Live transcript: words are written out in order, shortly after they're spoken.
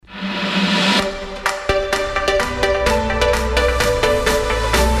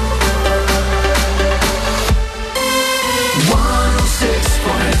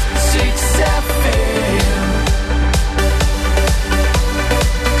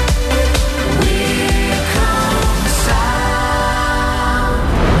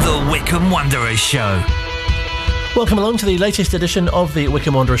Wanderers Show. Welcome along to the latest edition of the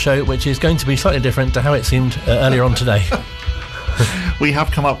Wycombe Wanderers Show, which is going to be slightly different to how it seemed earlier on today. We have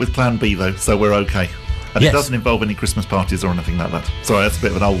come up with Plan B, though, so we're okay. And Yes. It doesn't involve any Christmas parties or anything like that. Sorry, that's a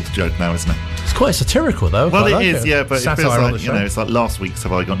bit of an old joke now, isn't it? It's quite satirical, though. Well, Quite it like is, yeah, but it Satire feels on like, the you show. know, it's like last week's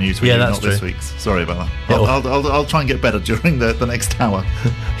Have I Got News For Yeah, You, that's not this true. week's. Sorry about that. Yeah, I'll try and get better during the next hour.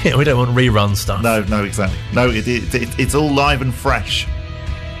 Yeah, we don't want rerun stuff. No, exactly. No, it's all live and fresh.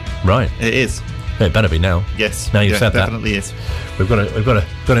 Right. It is. It better be now. Yes. Now you've said that. Definitely is. We've got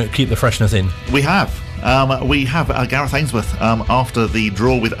to keep the freshness in. We have. Gareth Ainsworth after the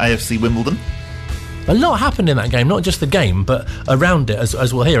draw with AFC Wimbledon. A lot happened in that game, not just the game, but around it,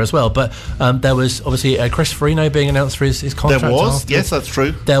 as we'll hear as well. But there was obviously Chris Farino being announced for his contract. There was, afterwards. yes, that's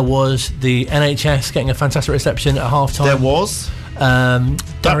true. There was the NHS getting a fantastic reception at half-time. There was.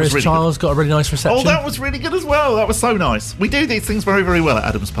 Darius really Charles got a really nice reception. Oh, that was really good as well. That was so nice. We do these things very, very well at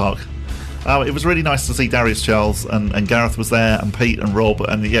Adams Park. It was really nice to see Darius Charles and Gareth was there and Pete and Rob,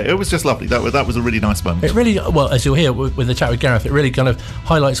 and yeah, it was just lovely. That was a really nice moment. It really, well, as you'll hear with the chat with Gareth, it really kind of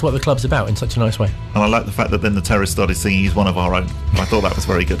highlights what the club's about in such a nice way. And I like the fact that then the terrorists started singing "He's One of Our Own." I thought that was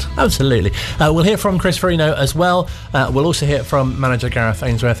very good. Absolutely. We'll hear from Chris Farino as well. We'll also hear from manager Gareth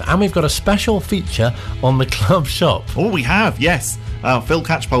Ainsworth, and we've got a special feature on the club shop. Oh, we have, yes. Phil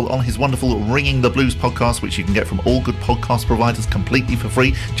Catchpole on his wonderful Ringing the Blues podcast, which you can get from all good podcast providers completely for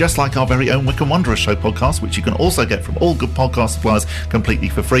free, just like our very own Wycombe Wanderers Show podcast, which you can also get from all good podcast suppliers completely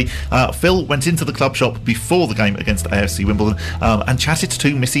for free. Phil went into the club shop before the game against AFC Wimbledon and chatted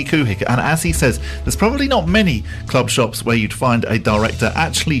to Missy Kuhik, and as he says, there's probably not many club shops where you'd find a director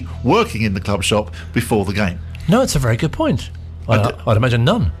actually working in the club shop before the game. No, it's a very good point. I'd imagine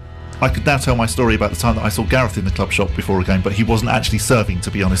none. I could now tell my story about the time that I saw Gareth in the club shop before a game, but he wasn't actually serving,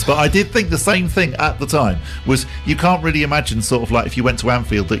 to be honest. But I did think the same thing at the time, was you can't really imagine sort of like if you went to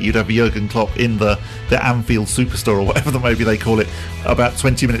Anfield that you'd have Jurgen Klopp in the Anfield Superstore or whatever maybe they call it about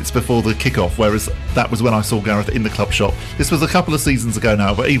 20 minutes before the kickoff, whereas that was when I saw Gareth in the club shop. This was a couple of seasons ago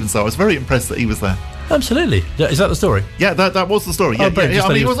now, but even so, I was very impressed that he was there. Absolutely. Is that the story? Yeah, that was the story. Yeah, brilliant. I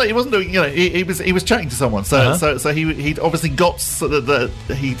mean, he wasn't doing. You know, he was chatting to someone. So he'd obviously got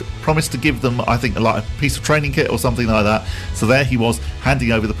he'd promised to give them, I think, like a piece of training kit or something like that. So there he was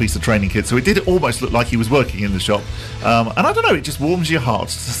handing over the piece of training kit. So it did almost look like he was working in the shop. And I don't know, it just warms your heart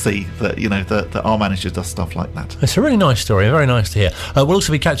to see that that our manager does stuff like that. It's a really nice story, very nice to hear. We'll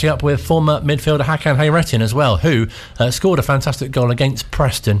also be catching up with former midfielder Hakan Hayrettin as well, who scored a fantastic goal against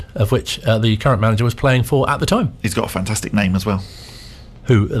Preston, of which the current manager was playing for at the time. He's got a fantastic name as well.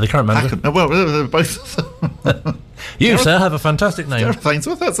 Who, the current manager? Hakan, well, they're both. You, sir, have a fantastic name. Gareth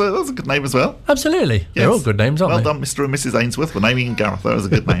Ainsworth, that's a good name as well. Absolutely. Yes. They're all good names, aren't well they? Well done, Mr. and Mrs. Ainsworth, for naming Gareth. That was a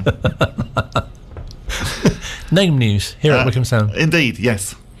good name. Name news here at Wycombe Sound. Indeed,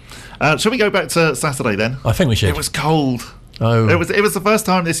 yes. Shall we go back to Saturday then? I think we should. It was cold. Oh. It was the first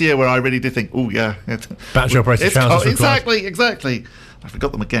time this year where I really did think, oh yeah. Battery operated trousers required. Exactly. I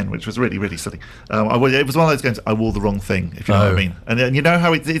forgot them again, which was really, really silly. It was one of those games, I wore the wrong thing, if you know what I mean. And you know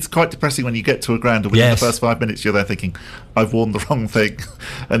how it's quite depressing when you get to a ground and within the first 5 minutes you're there thinking, I've worn the wrong thing.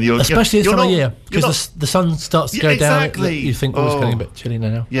 And especially this time of year, because the sun starts to go down. You think, it's getting a bit chilly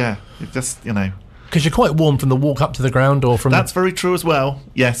now. Yeah, it just, because you're quite warm from the walk up to the ground or from... That's very true as well,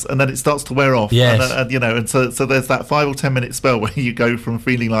 yes, and then it starts to wear off. Yes. And so there's that 5 or 10 minute spell where you go from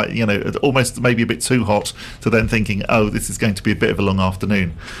feeling like, almost maybe a bit too hot to then thinking, oh, this is going to be a bit of a long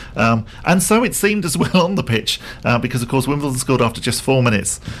afternoon. And so it seemed as well on the pitch, because, of course, Wimbledon scored after just 4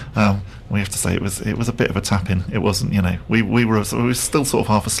 minutes. We have to say it was a bit of a tap-in. It wasn't, we were still sort of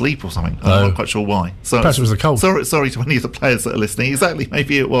half asleep or something. I'm not quite sure why. So perhaps it was the cold. Sorry to any of the players that are listening. Exactly,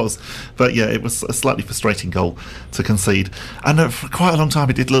 maybe it was. But yeah, it was a slightly frustrating goal to concede. And for quite a long time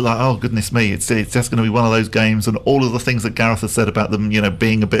it did look like, oh goodness me, it's just going to be one of those games, and all of the things that Gareth has said about them,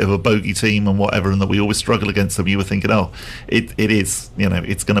 being a bit of a bogey team and whatever, and that we always struggle against them, you were thinking, oh, it is,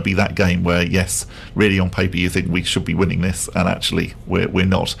 it's going to be that game where, yes, really on paper you think we should be winning this, and actually we're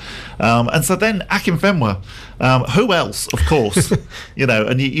not. And so then Akinfenwa, who else, of course,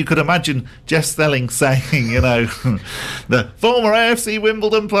 and you could imagine Jeff Stelling saying, the former AFC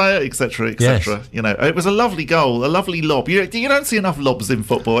Wimbledon player, etc., etc. Yes. It was a lovely goal, a lovely lob. You don't see enough lobs in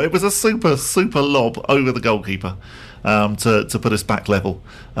football. It was a super, super lob over the goalkeeper to put us back level.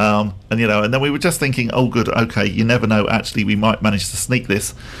 And then we were just thinking, oh good, okay, you never know, actually we might manage to sneak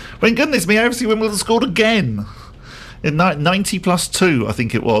this. When goodness me, AFC Wimbledon scored again in 90+2, I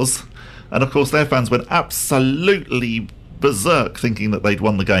think it was. And of course their fans went absolutely berserk thinking that they'd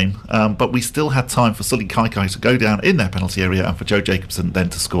won the game, but we still had time for Sully Kaikai to go down in their penalty area and for Joe Jacobson then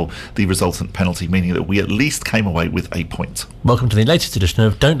to score the resultant penalty, meaning that we at least came away with a point. Welcome to the latest edition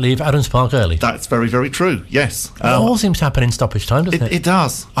of Don't Leave Adams Park Early. That's very, very true, yes. It all seems to happen in stoppage time, doesn't it? It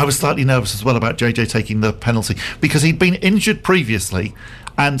does. I was slightly nervous as well about JJ taking the penalty because he'd been injured previously,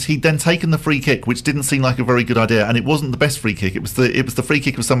 and he'd then taken the free kick, which didn't seem like a very good idea, and it wasn't the best free kick. It was the free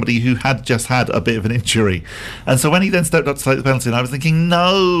kick of somebody who had just had a bit of an injury. And so when he then stepped up to take the penalty, and I was thinking,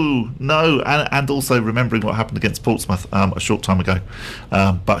 no, and also remembering what happened against Portsmouth a short time ago.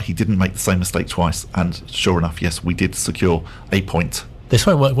 But he didn't make the same mistake twice, and sure enough, yes, we did secure a point. This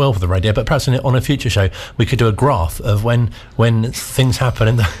won't work well for the radio, but perhaps on a future show we could do a graph of when things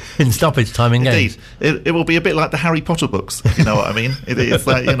happen in stoppage time in games. Indeed, it will be a bit like the Harry Potter books, if you know what I mean. It's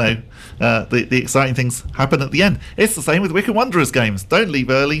like, the exciting things happen at the end. It's the same with Wycombe Wanderers games. Don't leave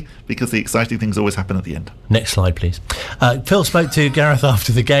early because the exciting things always happen at the end. Next slide, please. Phil spoke to Gareth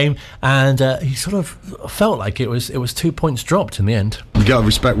after the game, and he sort of felt like it was 2 points dropped in the end. You got to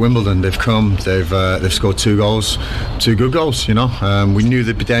respect Wimbledon. They've come. They've scored 2 goals, 2 good goals. We knew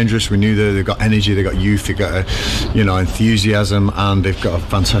they'd be dangerous. We knew they've got energy, they've got youth, they've got enthusiasm, and they've got a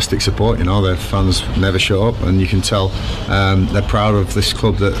fantastic support. Their fans never shut up, and you can tell they're proud of this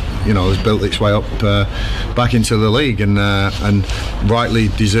club that has built its way up back into the league, and rightly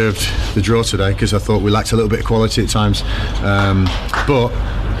deserved the draw today, because I thought we lacked a little bit of quality at times, but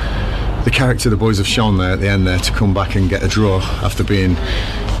the character the boys have shown there at the end there to come back and get a draw after being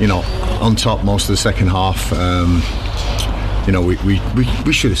on top most of the second half.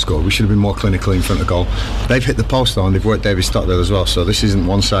 We should have scored. We should have been more clinical in front of goal. They've hit the post though, and they've worked David Stockdale as well, so this isn't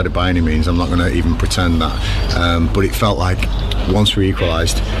one-sided by any means. I'm not going to even pretend that, but it felt like once we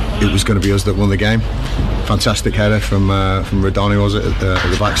equalised, it was going to be us that won the game. Fantastic header from Radoni, was it, at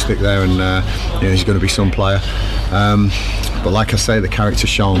the back stick there, and he's going to be some player. But like I say, the character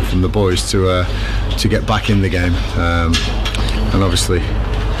shown from the boys to get back in the game, and obviously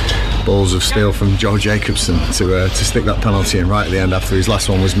balls of steel from Joe Jacobson to stick that penalty in right at the end after his last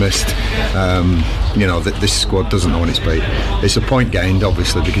one was missed. This squad doesn't know when it's beat. It's a point gained,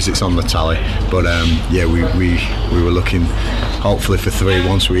 obviously, because it's on the tally, but we were looking hopefully for 3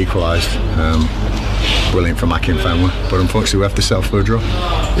 once we equalised. Brilliant from Akinfenwa, but unfortunately we have to settle for a draw.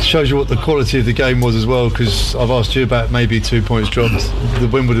 It shows you what the quality of the game was as well, because I've asked you about maybe 2 points dropped. The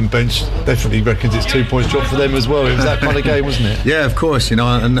Wimbledon bench definitely reckons it's 2 points dropped for them as well. It was that kind of game, wasn't it? Yeah, of course, and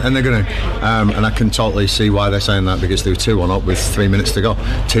they're going to, and I can totally see why they're saying that, because they were 2-1 up with 2 minutes to go,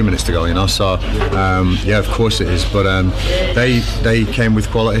 so of course it is, but they came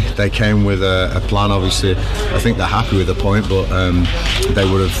with quality, they came with a plan. Obviously I think they're happy with the point, but they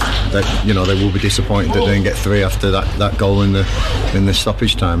will be disappointed that they didn't get 3 after that goal in the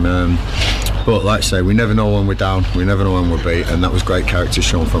stoppage time. But like I say, we never know when we're down, we never know when we're beat, and that was great character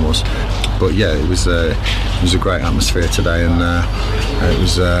shown from us. But yeah, it was a great atmosphere today, and it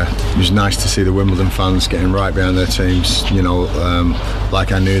was nice to see the Wimbledon fans getting right behind their teams,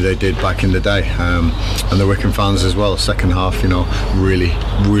 like I knew they did back in the day, and the Wycombe fans as well. Second half, really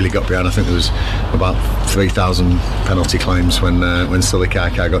got behind. I think there was about 3,000 penalty claims when Sully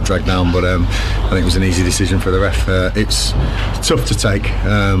Kaikai got dragged down, but I think it was an easy decision for the ref. It's tough to take,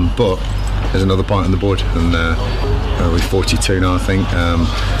 but there's another point on the board, and we're 42 now, I think.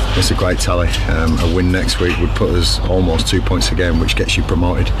 It's a great tally. A win next week would put us almost 2 points a game, which gets you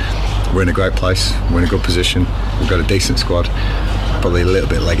promoted. We're in a great place, we're in a good position, we've got a decent squad. Probably a little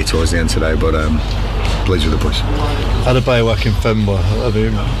bit leggy towards the end today, but pleased with the boys. Adebayo Akinfenwa, I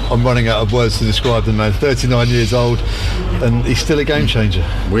mean, I'm running out of words to describe the man. 39 years old, and he's still a game changer.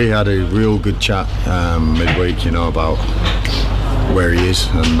 We had a real good chat midweek, about where he is,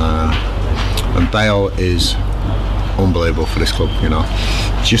 and Bayo is unbelievable for this club.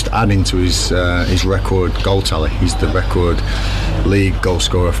 Just adding to his record goal tally. He's the record league goal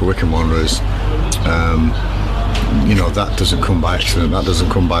scorer for Wycombe Wanderers. That doesn't come by accident, that doesn't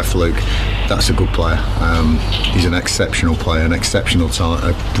come by fluke. That's a good player. He's an exceptional player, an exceptional talent,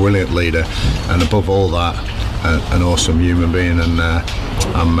 a brilliant leader, and above all that, an awesome human being. And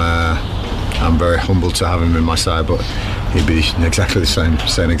I'm very humbled to have him in my side, but he'd be exactly the same,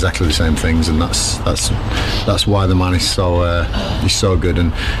 saying exactly the same things, and that's why the man is so good.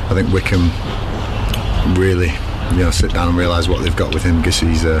 And I think Wycombe really sit down and realise what they've got with him, because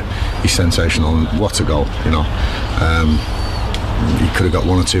he's sensational, and what a goal. He could have got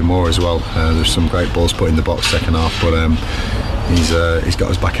 1 or 2 more as well. There's some great balls put in the box second half, but he's got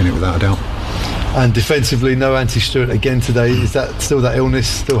us back in it without a doubt. And defensively, no Anti Stewart again today. Is that still that illness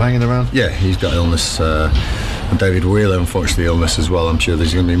still hanging around? Yeah, he's got illness. David Wheeler, unfortunately, illness as well. I'm sure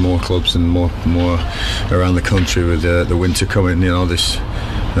there's going to be more clubs and more around the country with the winter coming. This.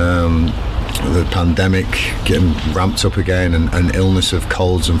 The pandemic getting ramped up again, and illness of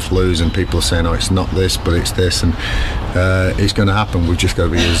colds and flus, and people are saying, oh, it's not this but it's this, and it's going to happen. We've just got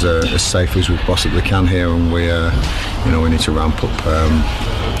to be as safe as we possibly can here, and we need to ramp up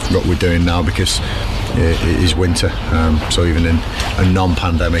what we're doing now, because it is winter, so even in a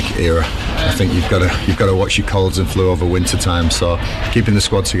non-pandemic era, I think you've got to watch your colds and flu over winter time. So keeping the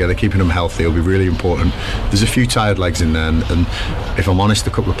squad together, keeping them healthy will be really important. There's a few tired legs in there, and if I'm honest,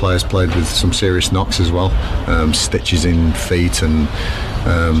 a couple of players played with some serious knocks as well, stitches in feet and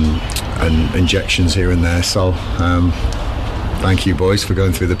injections here and there. So thank you, boys, for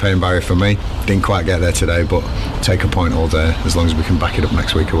going through the pain barrier for me. Didn't quite get there today, but take a point all day as long as we can back it up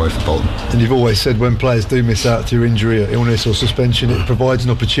next week away for Bolton. And you've always said when players do miss out through injury or illness or suspension, it provides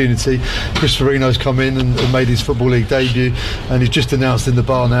an opportunity. Chris Farino's come in and made his Football League debut, and he's just announced in the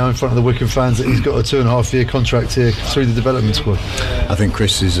bar now in front of the Wycombe fans that he's got a 2.5-year contract here through the development squad. I think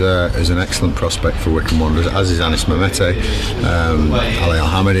Chris is an excellent prospect for Wycombe Wanderers, as is Anis Mehmete, Ali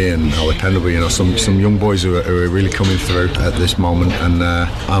Al-Hamidi and Ali Pendlebury. Some young boys who are really coming through at this moment, and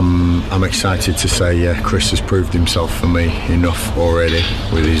I'm excited to say Chris has proved himself for me enough already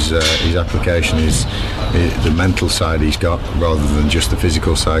with his application, the mental side he's got rather than just the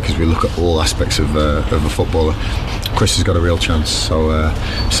physical side, because we look at all aspects of a footballer. Chris has got a real chance. So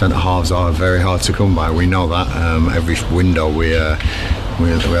centre halves are very hard to come by. We know that. Every window we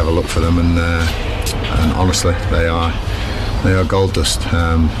have a look for them, and honestly they are gold dust.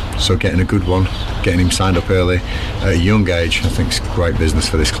 So getting a good one, getting him signed up early at a young age, I think is great business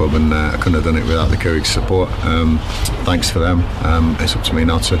for this club, and I couldn't have done it without the Courage support. Thanks for them. It's up to me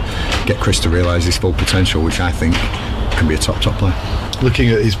now to get Chris to realise his full potential, which I think can be a top player. Looking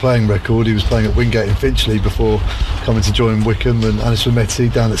at his playing record, he was playing at Wingate and Finchley before coming to join Wycombe, and Anis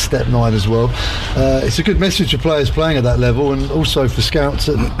Mehmete down at Step 9 as well. It's a good message for players playing at that level, and also for scouts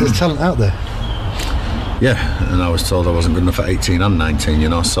that there's talent out there. Yeah, and I was told I wasn't good enough at 18 and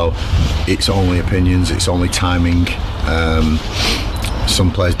 19, so it's only opinions, it's only timing. Some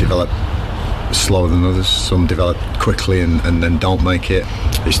players develop slower than others, some develop quickly and then don't make it.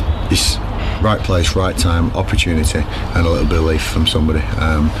 It's right place, right time, opportunity, and a little belief from somebody,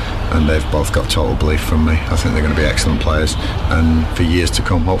 and they've both got total belief from me. I think they're going to be excellent players, and for years to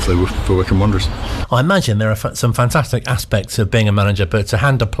come, hopefully for Wycombe Wanderers. I imagine there are some fantastic aspects of being a manager, but to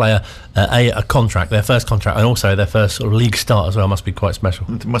hand a player a contract, their first contract, and also their first sort of league start as well, must be quite special.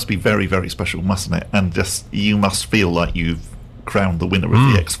 It must be very, very special, mustn't it? And just you must feel like you've crowned the winner of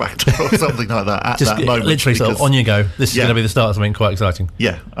the X Factor or something like that at that moment. Literally, sort of on you go. This is going to be the start of something quite exciting.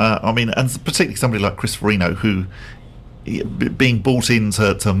 Yeah, and particularly somebody like Chris Farino, who being brought in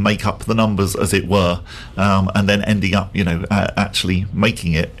to make up the numbers, as it were, and then ending up, actually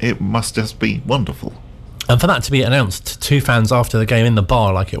making it. It must just be wonderful. And for that to be announced to fans after the game in the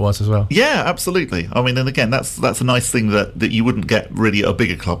bar like it was as well. Yeah, absolutely. I mean, and again, that's a nice thing that you wouldn't get really at a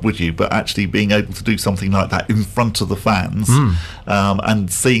bigger club, would you? But actually being able to do something like that in front of the fans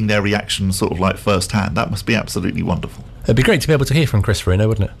and seeing their reaction sort of like firsthand, that must be absolutely wonderful. It'd be great to be able to hear from Chris Farino,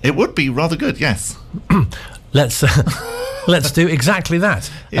 wouldn't it? It would be rather good, yes. Let's do exactly that.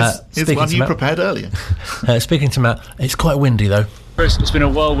 It's one you prepared earlier. Speaking to Matt, it's quite windy though. Chris, it's been a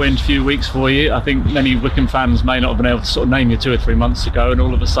whirlwind few weeks for you. I think many Wycombe fans may not have been able to sort of name you 2 or 3 months ago, and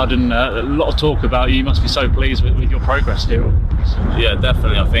all of a sudden a lot of talk about you. You must be so pleased with your progress here. Yeah,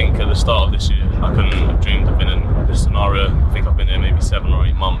 definitely. I think at the start of this year I couldn't have dreamed of being in this scenario. I think I've been here maybe 7 or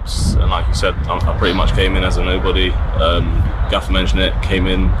 8 months, and like you said, I pretty much came in as a nobody. Gaffer mentioned it, came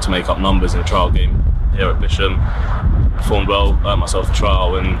in to make up numbers in a trial game here at Bisham. Performed well, earned myself a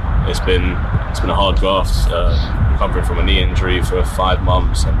trial, and it's been a hard graft, recovering from a knee injury for 5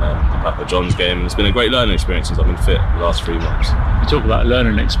 months, and then the Papa John's game. It's been a great learning experience since I've been fit the last 3 months. You talk about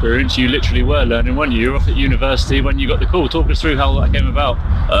learning experience, you literally were learning, weren't you? You were off at university when you got the call. Talk us through how that came about.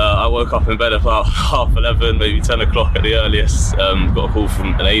 I woke up in bed about 11:30, maybe 10 o'clock at the earliest. Got a call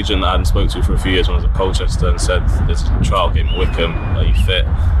from an agent that I hadn't spoken to for a few years when I was at Colchester, and said, there's a trial game at Wycombe, are you fit?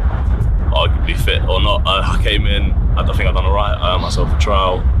 Arguably fit or not. I came in, I think I've done alright. I earned myself a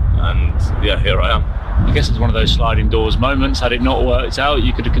trial, and yeah, here I am. I guess it's one of those sliding doors moments. Had it not worked out,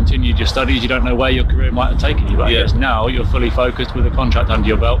 you could have continued your studies. You don't know where your career might have taken you, but I guess now you're fully focused with a contract under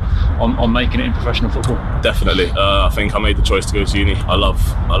your belt on making it in professional football. Definitely. I think I made the choice to go to uni.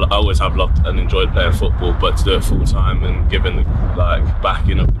 I always have loved and enjoyed playing football, but to do it full time and given the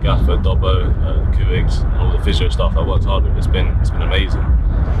backing of the gaffer, Dobbo, Kuigs, and all the physio staff I worked hard with, it's been amazing.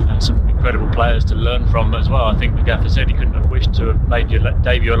 some incredible players to learn from as well. I think the gaffer said he couldn't have wished to have made your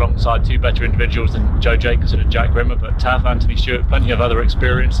debut alongside two better individuals than Joe Jacobson and Jack Grimmer, but Tav, Anthony Stewart, plenty of other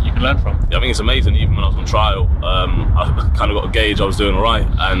experience that you can learn from. Yeah, I think it's amazing. Even when I was on trial, I kind of got a gauge I was doing all right,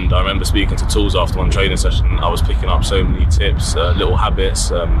 and I remember speaking to Tools after one training session. I was picking up so many tips, little habits,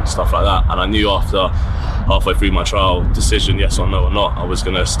 stuff like that, and I knew after halfway through my trial decision, yes or no or not, I was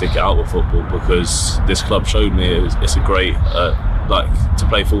going to stick it out with football, because this club showed me it's a great to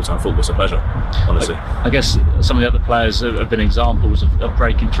play full-time football. It's a pleasure, honestly. I guess some of the other players have been examples of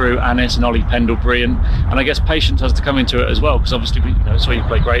breaking through. Anis and Ollie Pendlebury, and I guess patience has to come into it as well, because obviously saw you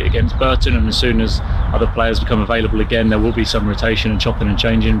play great against Burton, and as soon as other players become available again, there will be some rotation and chopping and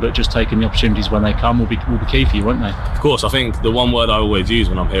changing, but just taking the opportunities when they come will be key for you, won't they? Of course. I think the one word I always use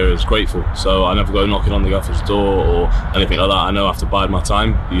when I'm here is grateful. So I never go knocking on the gaffer's door or anything like that. I know I have to bide my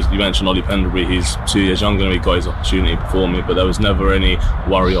time. You mentioned Ollie Pendlebury, he's 2 years younger than me, got his opportunity before me, but there was never any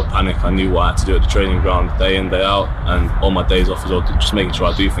worry or panic. I knew what I had to do at the training ground day in, day out, and on my days off as well, just making sure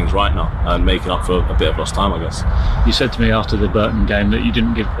I do things right now and making up for a bit of lost time, I guess. You said to me after the Burton game that you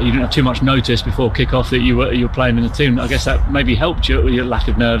didn't have too much notice before kick-off that you were playing in the team. I guess that maybe helped you with your lack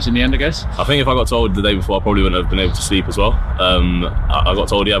of nerves in the end, I guess. I think if I got told the day before, I probably wouldn't have been able to sleep as well. I got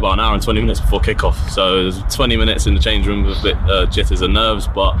told about an hour and 20 minutes before kick-off, so there's 20 minutes in the change room with a bit jitters and nerves,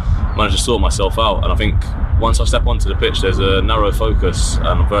 but I managed to sort myself out. And I think once I step onto the pitch, there's a narrow focus, and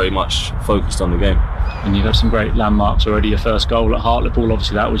I'm very much focused on the game. And you've had some great landmarks already. Your first goal at Hartlepool,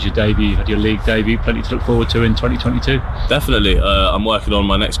 obviously that was your debut. You've had your league debut, plenty to look forward to in 2022. Definitely. I'm working on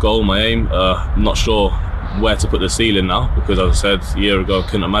my next goal, my aim. I'm not sure where to put the ceiling now, because as I said a year ago, I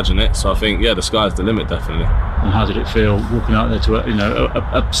couldn't imagine it. So I think, the sky's the limit, definitely. And how did it feel walking out there to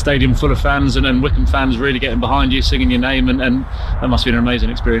a stadium full of fans, and Wycombe fans really getting behind you, singing your name, and that must have been an amazing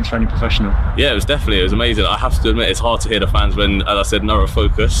experience for any professional? Yeah, it was amazing. I have to admit, it's hard to hear the fans when, as I said, narrow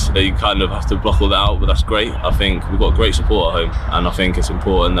focus. You kind of have to block all that out, but that's great. I think we've got great support at home, and I think it's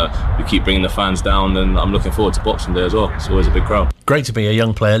important that we keep bringing the fans down, and I'm looking forward to Boxing Day as well. It's always a big crowd. Great to be a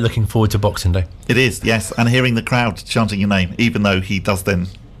young player looking forward to Boxing Day. It is, yes, and hearing the crowd chanting your name, even though he does then,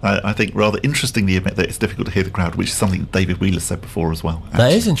 I think, rather interestingly admit that it's difficult to hear the crowd, which is something that David Wheeler said before as well. Actually.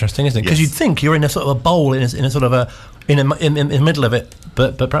 That is interesting, isn't it? Because you'd think you're in a sort of a bowl, in a sort of in the middle of it,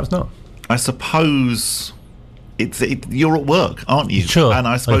 but perhaps not. I suppose you're at work, aren't you? Sure. And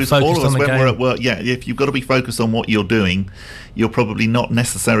I suppose all of us, when we're at work, if you've got to be focused on what you're doing, you're probably not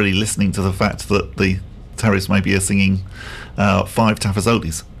necessarily listening to the fact that the Terriers maybe are singing 5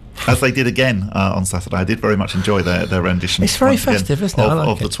 Tafazzolis. As they did again on Saturday. I did very much enjoy their rendition. It's very festive, isn't it?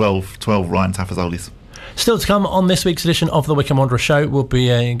 Of the 12 Ryan Tafazzolis. Still to come on this week's edition of the Wycombe Wanderer Show, we'll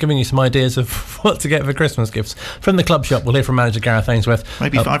be giving you some ideas of what to get for Christmas gifts. From the club shop, we'll hear from manager Gareth Ainsworth.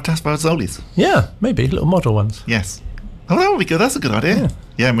 Maybe 5 Tafazzolis. Yeah, maybe, little model ones. Yes. Oh, that would be good. That's a good idea.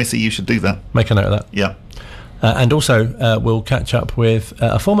 Yeah, Missy, you should do that. Make a note of that. Yeah. And also, we'll catch up with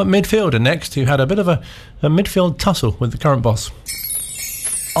a former midfielder next who had a bit of a midfield tussle with the current boss.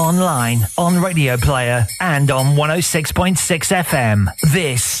 Online, on Radio Player, and on 106.6 FM.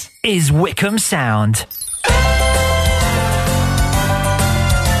 This is Wycombe Sound.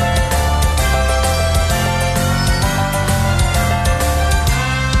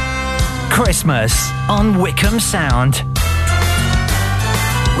 Christmas on Wycombe Sound.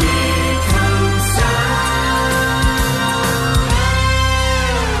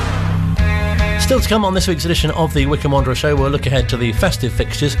 Still to come on this week's edition of the Wycombe Wanderer Show, we'll look ahead to the festive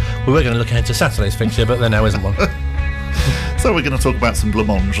fixtures. We were going to look ahead to Saturday's fixture, but there now isn't one. So we're going to talk about some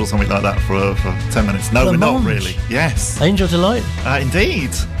blancmange or something like that for 10 minutes. No, blancmange. We're not really. Yes. Angel Delight?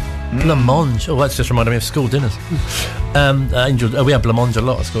 Indeed. Blancmange. Oh, that's just reminded me of school dinners. We had blancmange a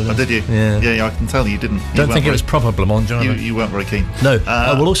lot at school dinners. Oh, did you? Yeah, I can tell you didn't. Don't think it was proper blancmange, either. You weren't very keen. No.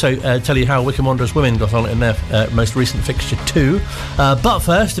 We'll also tell you how Wycombe Wanderers women got on in their most recent fixture too. But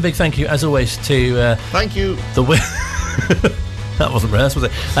first, a big thank you, as always, to... thank you. That wasn't rehearsed, was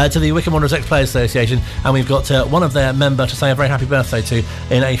it? To the Wycombe Wanderers Ex-Players Association, and we've got one of their member to say a very happy birthday to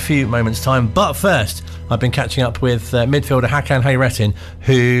in a few moments' time. But first, I've been catching up with midfielder Hakan Hayrettin,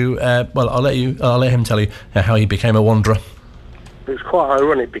 who, I'll let him tell you how he became a Wanderer. It's quite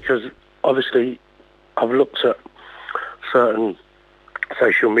ironic because obviously I've looked at certain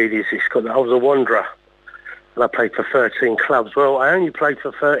social media. It's got that I was a Wanderer and I played for 13 clubs. Well, I only played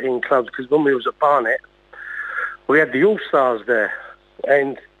for 13 clubs because when we was at Barnet, we had the All-Stars there,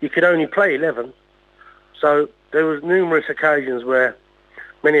 and you could only play 11. So there was numerous occasions where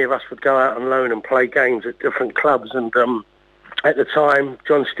many of us would go out on loan and play games at different clubs. And at the time,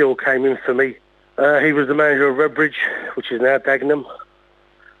 John Steele came in for me. He was the manager of Redbridge, which is now Dagenham.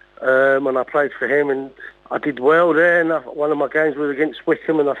 And I played for him, and I did well there, and one of my games was against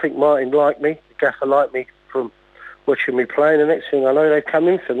Wycombe, and I think Martin liked me. The gaffer liked me from watching me play, and the next thing I know, they come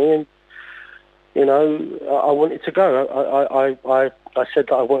in for me, and you know, I wanted to go. I said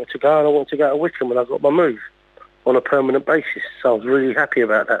that I wanted to go, and I wanted to go to Wycombe, and I got my move on a permanent basis. So I was really happy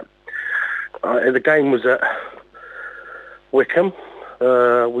about that. The game was at Wycombe.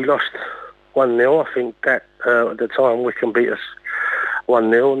 We lost 1-0. I think that at the time Wycombe beat us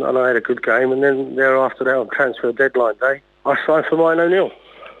 1-0, and I had a good game. And then thereafter that, on transfer deadline day, I signed for Martin O'Neill.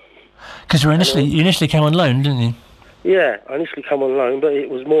 Because you initially came on loan, didn't you? Yeah, I initially came on loan, but it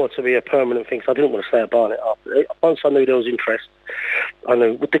was more to be a permanent thing, so I didn't want to stay at Barnet after. Once I knew there was interest, I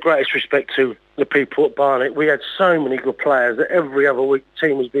knew, with the greatest respect to the people at Barnet, we had so many good players that every other week the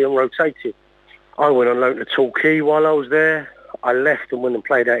team was being rotated. I went on loan to Torquay while I was there. I left and went and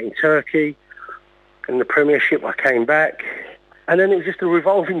played out in Turkey. In the Premiership, I came back. And then it was just a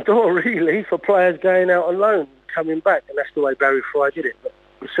revolving door, really, for players going out on loan, coming back, and that's the way Barry Fry did it. But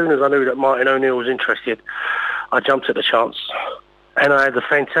as soon as I knew that Martin O'Neill was interested, I jumped at the chance. And I had a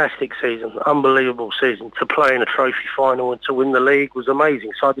fantastic season, unbelievable season. To play in a trophy final and to win the league was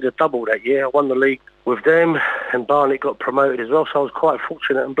amazing. So I did a double that year. I won the league with them, and Barnet got promoted as well, so I was quite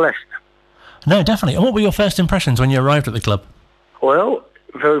fortunate and blessed. No, definitely. And what were your first impressions when you arrived at the club? Well,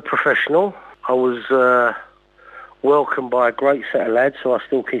 very professional. I was welcomed by a great set of lads, so I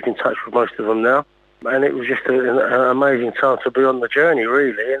still keep in touch with most of them now. And it was just an amazing time to be on the journey,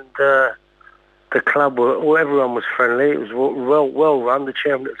 really. And the club, everyone was friendly. It was well run. The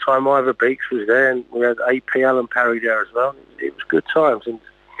chairman at the time, Ivor Beeks, was there, and we had AP Alan Parry there as well. It was good times, and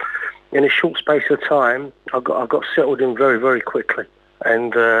in a short space of time, I got settled in very, very quickly,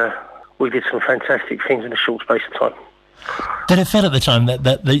 and we did some fantastic things in a short space of time. Did it feel at the time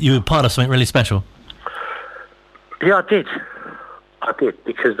that you were part of something really special? Yeah, I did,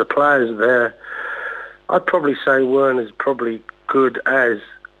 because the players there, I'd probably say, weren't as probably good as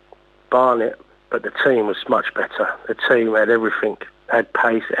Barnet, but the team was much better. The team had everything, had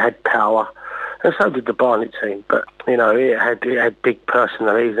pace, it had power, and so did the Barnet team. But you know, it had big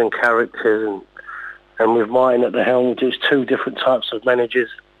personalities and characters, and with Martin at the helm, there was two different types of managers.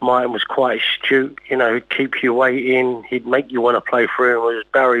 Martin was quite astute, you know, he'd keep you waiting, he'd make you want to play for him, whereas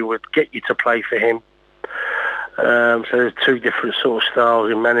Barry would get you to play for him. So there's two different sort of styles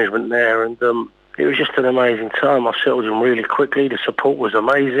in management there, and it was just an amazing time. I settled in really quickly. The support was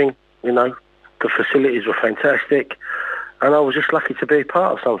amazing, you know, the facilities were fantastic, and I was just lucky to be a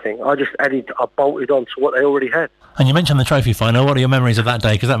part of something. I bolted on to what they already had. And you mentioned the trophy final. What are your memories of that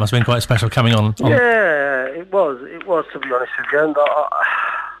day? Because that must have been quite special coming on. Yeah, it was, to be honest with you. And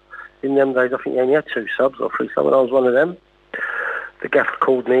in them days, I think you only had 2 subs or 3 subs, and I was one of them. The gaffer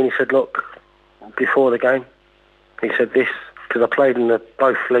called me and he said, look, before the game, he said this, because I played in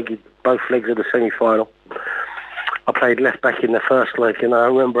both legs of the semi-final. I played left back in the first leg, and I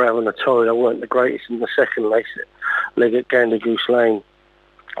remember having a torrid. I weren't the greatest in the second leg at Gander Goose Lane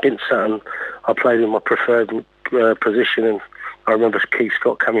against Sutton. I played in my preferred position, and I remember Keith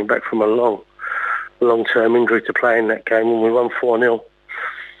Scott coming back from a long-term injury to play in that game, and we won 4-0.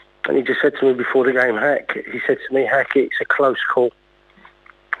 And he just said to me before the game, he said to me, Hackett, it's a close call.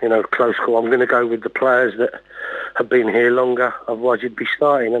 You know, close call. I'm going to go with the players that have been here longer, otherwise you'd be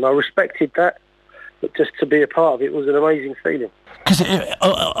starting. And I respected that, but just to be a part of it was an amazing feeling. Because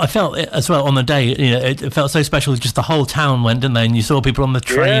I felt it as well on the day, you know, it felt so special. Just the whole town went, didn't they? And you saw people on the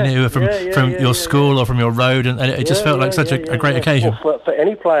train who were from your school or from your road, and it just felt like such a great occasion. Well, for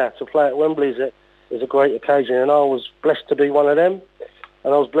any player to play at Wembley is a great occasion, and I was blessed to be one of them,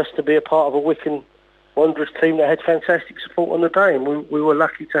 and I was blessed to be a part of a Wycombe Wanderers team that had fantastic support on the day, and we were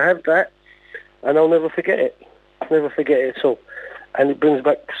lucky to have that, and I'll never forget it. Never forget it at all. And it brings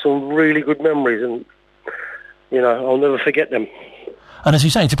back some really good memories, and you know, I'll never forget them. And as you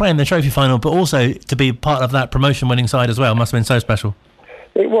say, to play in the trophy final, but also to be part of that promotion-winning side as well, must have been so special.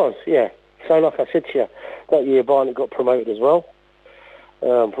 It was, yeah. So like I said to you, that year Barnet got promoted as well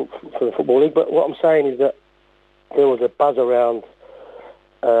for the Football League. But what I'm saying is that there was a buzz around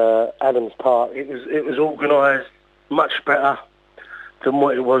Adams Park. It was organised much better than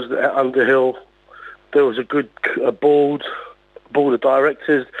what it was at Underhill. There was a good board of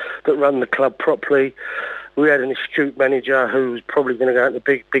directors that run the club properly. We had an astute manager who was probably going to go into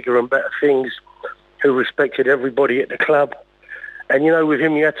bigger and better things, who respected everybody at the club. And you know, with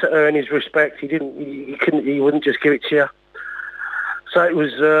him, you had to earn his respect. He wouldn't just give it to you. So it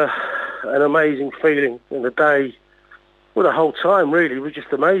was an amazing feeling. And the day, well, the whole time really was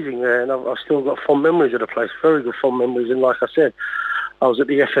just amazing there. And I've still got fond memories of the place, very good fond memories. And like I said, I was at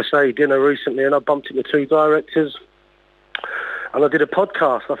the FSA dinner recently, and I bumped into 2 directors. And I did a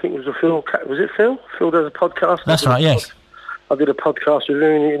podcast. I think it was a Phil. Was it Phil? Phil does a podcast. That's right, yes. I did a podcast with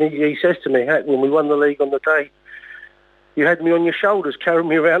him, and he says to me, "Heck, when we won the league on the day, you had me on your shoulders, carrying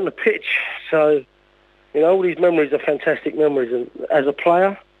me around the pitch." So, all these memories are fantastic memories. And as a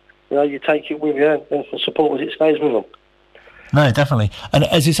player, you take it with you, and for supporters, it stays with them. No, definitely. And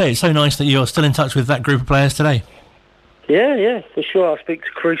as you say, it's so nice that you're still in touch with that group of players today. Yeah, for sure. I speak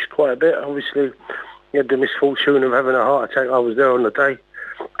to Chris quite a bit. Obviously, he had the misfortune of having a heart attack. I was there on the day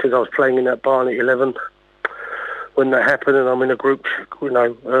because I was playing in that Barnet 11 when that happened, and I'm in a group,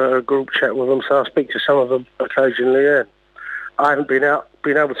 a group chat with them. So I speak to some of them occasionally. Yeah, I haven't been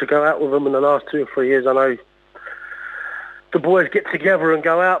able to go out with them in the last 2 or 3 years. I know the boys get together and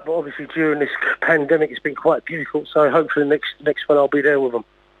go out, but obviously during this pandemic, it's been quite difficult. So hopefully next one I'll be there with them.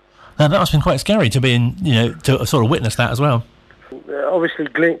 Now that must have been quite scary to be in, to sort of witness that as well. Obviously,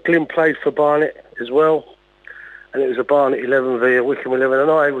 Glyn played for Barnet as well, and it was a Barnet 11 via Wycombe 11, and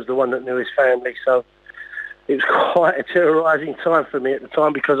I was the one that knew his family, so it was quite a terrorising time for me at the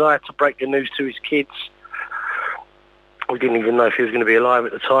time because I had to break the news to his kids. We didn't even know if he was going to be alive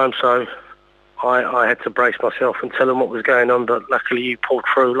at the time, so I had to brace myself and tell him what was going on, but luckily he pulled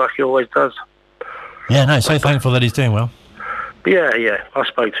through like he always does. Yeah, no, so thankful that he's doing well. Yeah, I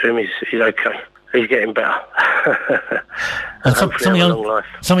spoke to him, he's okay. He's getting better. And something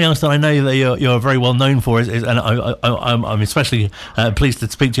else that I know that you're very well known for is and I'm especially pleased to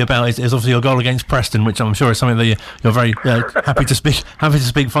speak to you about is obviously your goal against Preston, which I'm sure is something that you're very happy to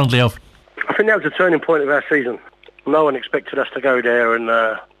speak fondly of. I think that was the turning point of our season. No one expected us to go there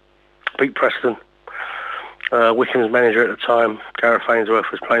and beat Preston. Wycombe's manager at the time, Gareth Ainsworth,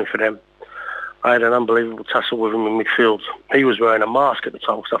 was playing for them. I had an unbelievable tussle with him in midfield. He was wearing a mask at the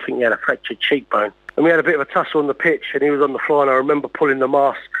time because I think he had a fractured cheekbone. And we had a bit of a tussle on the pitch, and he was on the floor, and I remember pulling the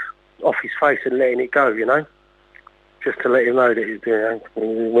mask off his face and letting it go, just to let him know that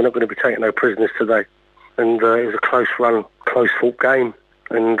we're not going to be taking no prisoners today. And it was a close run, close fought game.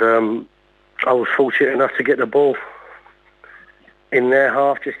 And I was fortunate enough to get the ball in their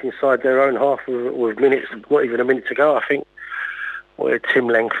half, just inside their own half with minutes, not even a minute to go, I think, where Tim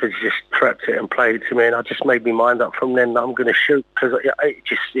Langford just trapped it and played it to me, and I just made my mind up from then that I'm going to shoot because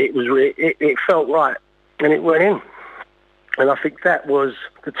it felt right, and it went in. And I think that was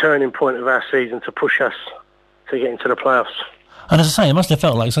the turning point of our season to push us to get into the playoffs. And as I say, it must have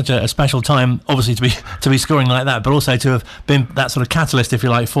felt like such a special time, obviously to be scoring like that, but also to have been that sort of catalyst, if you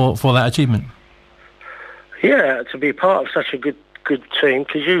like, for that achievement. Yeah, to be part of such a good team,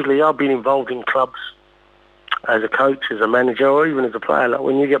 because usually I've been involved in clubs as a coach, as a manager, or even as a player. Like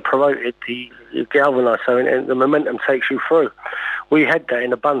when you get promoted, you galvanise, and the momentum takes you through. We had that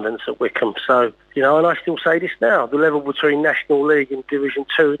in abundance at Wycombe, so and I still say this now: the level between National League and Division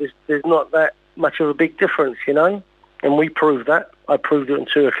 2, there's not that much of a big difference, and we proved that. I proved it on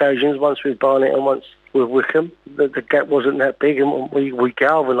 2 occasions, once with Barnet and once with Wycombe. The gap wasn't that big, and we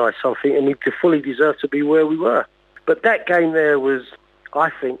galvanised something, and we fully deserved to be where we were. But that game there was, I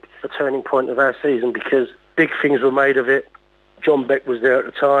think, the turning point of our season because big things were made of it. John Beck was there at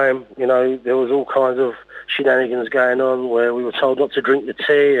the time. There was all kinds of shenanigans going on where we were told not to drink the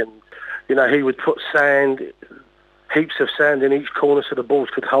tea, and he would put heaps of sand in each corner so the balls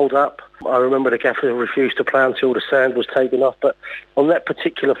could hold up. I remember the gaffer refused to play until the sand was taken off. But on that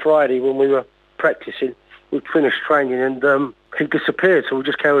particular Friday when we were practicing, we finished training and he disappeared, so we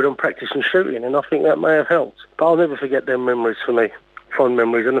just carried on practicing shooting, and I think that may have helped. But I'll never forget them memories for me. Fond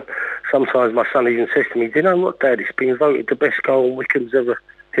memories, and sometimes my son even says to me, "Do you know what, Dad? It's been voted the best goal in Wycombe's ever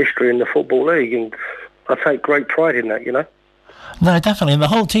history in the Football League," and I take great pride in that, No, definitely, and the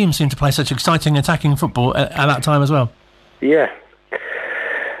whole team seemed to play such exciting attacking football at that time as well. Yeah,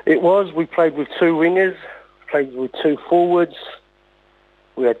 it was. We played with 2 wingers, played with 2 forwards.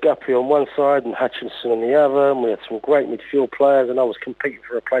 We had Guppy on one side and Hutchinson on the other, and we had some great midfield players, and I was competing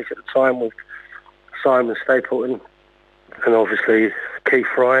for a place at the time with Simon Stapleton and obviously Keith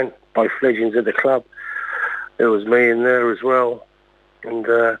Ryan, both legends at the club. There was me in there as well, and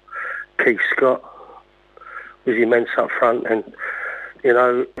Keith Scott was immense up front. And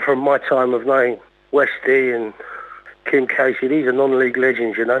from my time of knowing Westy and Kim Casey, these are non-league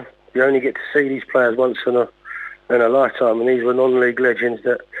legends. You only get to see these players once in a lifetime, and these were non-league legends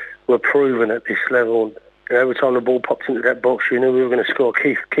that were proven at this level. And every time the ball popped into that box, you knew we were going to score.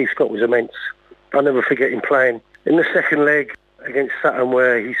 Keith Scott was immense. I'll never forget him playing in the second leg against Sutton,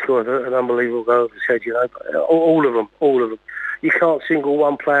 where he scored an unbelievable goal over his head. All of them. You can't single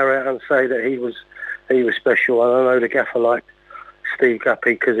one player out and say that he was special. And I know the gaffer liked Steve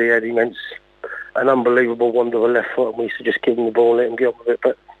Guppy because he had an unbelievable wand of a left foot, and we used to just give him the ball and let him get on with it.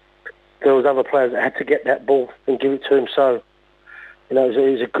 But there was other players that had to get that ball and give it to him. So You know,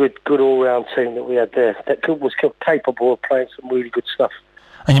 it was a good all-round team that we had there that was capable of playing some really good stuff.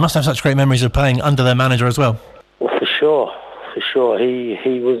 And you must have such great memories of playing under their manager as well. Well, for sure.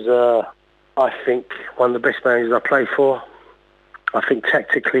 He was, I think, one of the best managers I played for. I think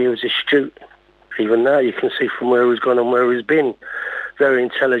tactically he was astute. Even now you can see from where he's gone and where he's been. Very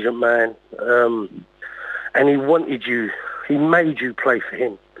intelligent man. And he wanted you, he made you play for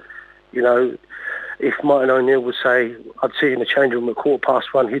him. You know, if Martin O'Neill would say, I'd see you in the change room at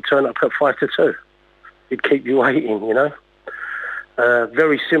 1:15, he'd turn up at 1:55. He'd keep you waiting, you know.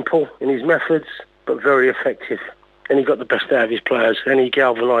 Very simple in his methods, but very effective. And he got the best out of his players, and he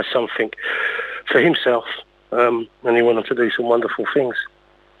galvanised something for himself, and he went on to do some wonderful things.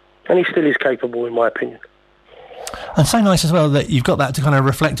 And he still is capable, in my opinion. And so nice as well that you've got that to kind of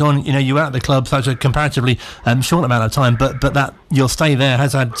reflect on. You know, you were at the club such a comparatively short amount of time, but that your stay there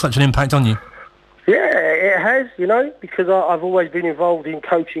has had such an impact on you. Yeah, it has, you know, because I've always been involved in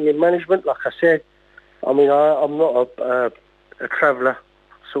coaching and management, like I said. I mean, I'm not a traveller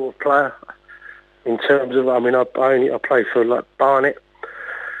sort of player in terms of, I mean, I play for like Barnet,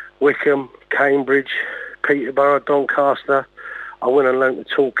 Wycombe, Cambridge, Peterborough, Doncaster. I went and learnt the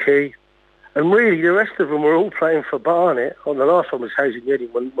Torquay. And really, the rest of them were all playing for Barnet. Oh, the last one was Hazen Reading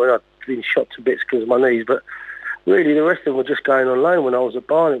when I'd been shot to bits because of my knees. But really, the rest of them were just going on loan when I was at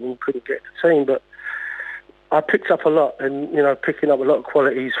Barnet and couldn't get the team. But I picked up a lot, and, you know, picking up a lot of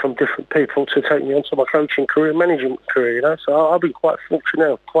qualities from different people to take me onto my coaching career, management career, you know. So I've been quite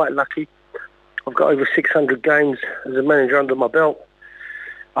fortunate, quite lucky. I've got over 600 games as a manager under my belt.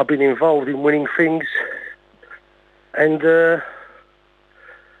 I've been involved in winning things. And,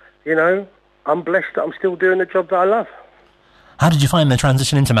 you know, I'm blessed that I'm still doing the job that I love. How did you find the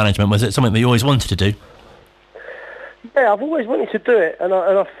transition into management? Was it something that you always wanted to do? Yeah, I've always wanted to do it, and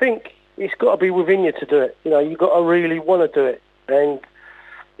I think it's got to be within you to do it. You know, you've got to really want to do it. And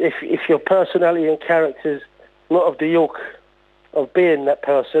if your personality and character's not of the ilk of being that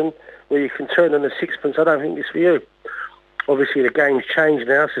person where you can turn on a sixpence, I don't think it's for you. Obviously, the game's changed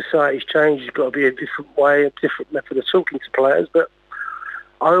now, society's changed, it's got to be a different way, a different method of talking to players, but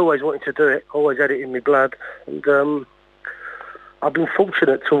I always wanted to do it, always had it in my blood, and I've been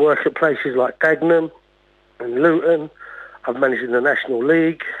fortunate to work at places like Dagenham and Luton. I've managed in the National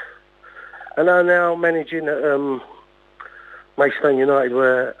League, and I'm now managing at Maidstone United,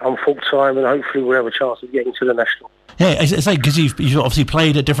 where I'm full-time, and hopefully we'll have a chance of getting to the National. Yeah, it's like, because you've obviously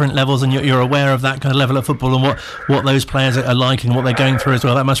played at different levels, and you're aware of that kind of level of football and what those players are like and what they're going through as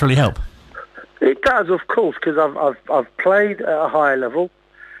well. That must really help. It does, of course, because I've played at a higher level,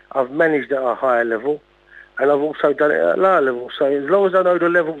 I've managed at a higher level, and I've also done it at a lower level. So as long as I know the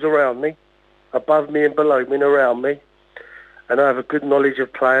levels around me, above me and below me and around me, and I have a good knowledge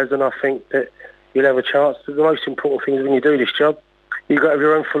of players, and I think that you'll have a chance. The most important thing is when you do this job, you've got to have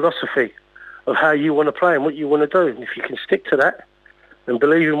your own philosophy of how you want to play and what you want to do. And if you can stick to that and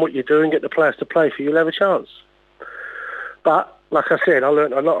believe in what you do and get the players to play for you, you'll have a chance. But, like I said, I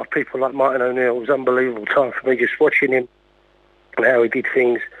learnt a lot of people like Martin O'Neill. It was an unbelievable time for me just watching him and how he did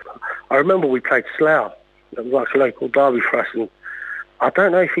things. I remember we played Slough. It was like a local derby for us, and I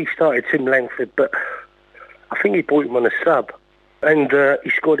don't know if he started Tim Langford, but I think he brought him on a sub. And he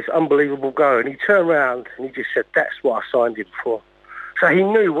scored this unbelievable goal, and he turned around and he just said, that's what I signed him for. So he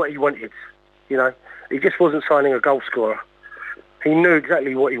knew what he wanted, you know. He just wasn't signing a goal scorer. He knew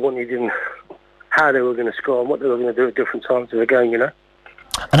exactly what he wanted and how they were going to score and what they were going to do at different times of the game, you know.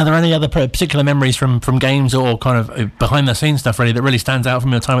 And are there any other particular memories from games or kind of behind-the-scenes stuff, really, that really stands out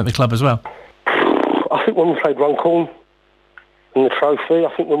from your time at the club as well? I think when we played Runcorn in the trophy,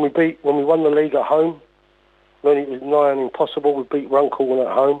 I think when we won the league at home, when it was nigh on impossible, we beat Runcorn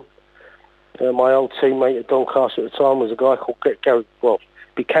at home. My old teammate at Doncaster at the time was a guy called Gary,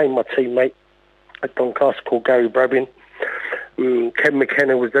 became my teammate at Doncaster, called Gary Brabin. Ken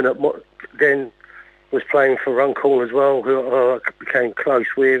McKenna was then was playing for Runcorn as well, who I became close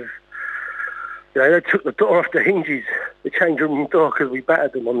with. You know, they took the door off the hinges, the change room door, because we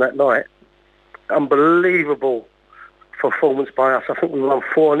battered them on that night. Unbelievable performance by us. I think we won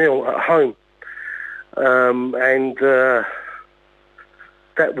 4-0 at home. And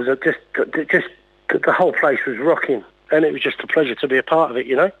that was just the whole place was rocking, and it was just a pleasure to be a part of it,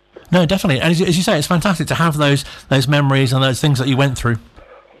 you know. No, definitely, and as you say, it's fantastic to have those memories and those things that you went through.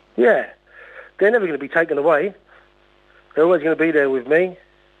 Yeah, they're never going to be taken away. They're always going to be there with me.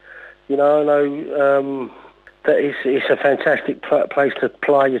 You know, I know that it's a fantastic place to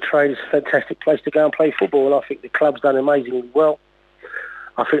ply your trade. It's a fantastic place to go and play football, and I think the club's done amazingly well.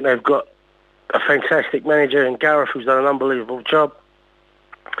 I think they've got a fantastic manager in Gareth, who's done an unbelievable job.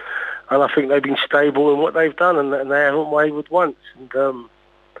 And I think they've been stable in what they've done, and they haven't wavered once. And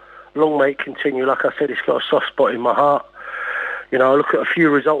long may it continue. Like I said, it's got a soft spot in my heart. You know, I look at a few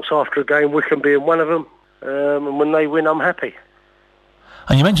results after a game, Wycombe being one of them, and when they win, I'm happy.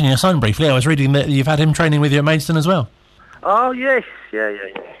 And you mentioned your son briefly. I was reading that you've had him training with you at Maidstone as well. Oh, yes. Yeah.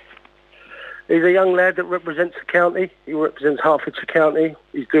 He's a young lad that represents the county. He represents Hertfordshire County.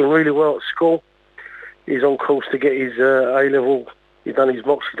 He's doing really well at school. He's on course to get his A-level. He's done his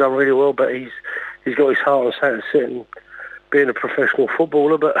mocks. He's done really well, but he's got his heart on Saturday sitting, being a professional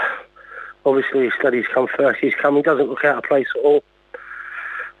footballer, but obviously his studies come first. He doesn't look out of place at all.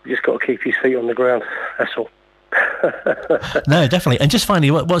 You just got to keep his feet on the ground. That's all. No, definitely. And just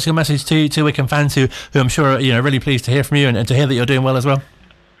finally, what's your message to Wycombe fans who I'm sure are really pleased to hear from you and to hear that you're doing well as well?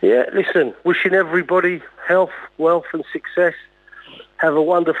 Yeah, listen, wishing everybody health, wealth and success. Have a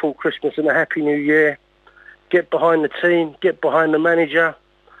wonderful Christmas and a happy New Year. Get behind the team, get behind the manager,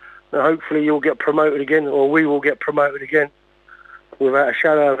 and hopefully you'll get promoted again, or we will get promoted again. Without a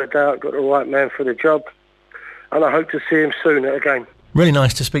shadow of a doubt, got the right man for the job, and I hope to see him soon at a game. Really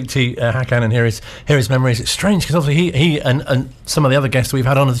nice to speak to Hakan and hear his memories. It's strange because obviously he and some of the other guests we've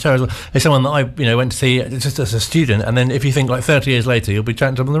had on the show as well is someone that I went to see just as a student, and then if you think like 30 years later, you'll be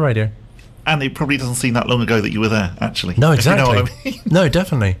chatting to him on the radio. And it probably doesn't seem that long ago that you were there, actually. No, exactly. You know what I mean? No,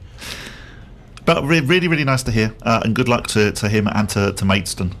 definitely. But really, really nice to hear, and good luck to him and to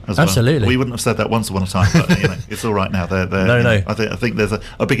Maidstone as well. Absolutely. We wouldn't have said that once upon a time, but it's all right now. No. I think there's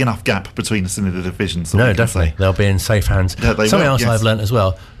a big enough gap between us in the division. So no, definitely. They'll be in safe hands. Yeah, Something else I've learnt as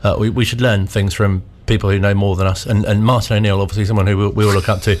well, we should learn things from people who know more than us, and Martin O'Neill, obviously someone who we will look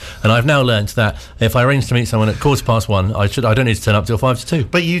up to. And I've now learnt that if I arrange to meet someone at 1:15, I don't need to turn up till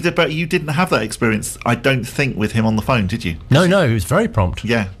 1:55. But you didn't have that experience, I don't think, with him on the phone, did you? No, he was very prompt.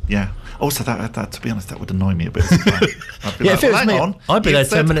 Yeah. Also, that to be honest, that would annoy me a bit. I'd be if it was me, I'd be there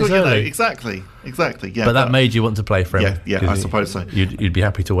 10 minutes early. Exactly. Yeah, but that made you want to play for him. Yeah, I suppose so. You'd be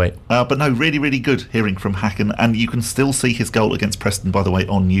happy to wait. But no, really, really good hearing from Hakan, and you can still see his goal against Preston, by the way,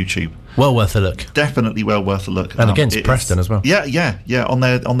 on YouTube. Well worth a look. Definitely well worth a look. And against Preston as well. Yeah, on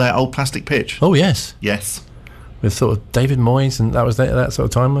their old plastic pitch. Oh yes. With sort of David Moyes, and that was that sort of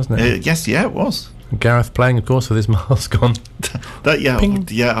time, wasn't it? Yes, it was. Gareth playing, of course, with his mask on.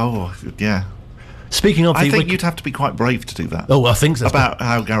 Yeah. Speaking of, I think you'd have to be quite brave to do that. Oh, I think so. About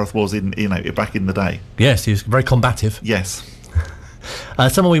how Gareth was back in the day. Yes, he was very combative. Yes.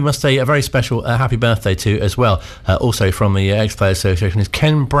 Someone we must say a very special happy birthday to as well, also from the Ex-Players Association, is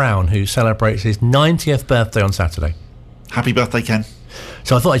Ken Brown, who celebrates his 90th birthday on Saturday. Happy birthday, Ken.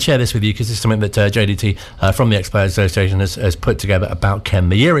 So I thought I'd share this with you because this is something that JDT from the Ex-Players Association has put together about Ken.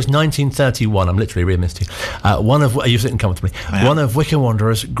 The year is 1931. I'm literally reading this to you. You're sitting comfortably. One of Wycombe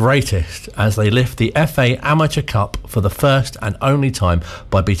Wanderers' greatest as they lift the FA Amateur Cup for the first and only time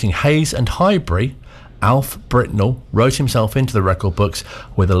by beating Hayes and Highbury. Alf Britnell wrote himself into the record books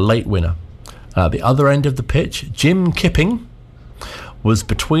with a late winner. At the other end of the pitch, Jim Kipping was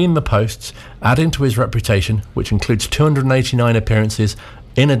between the posts, adding to his reputation, which includes 289 appearances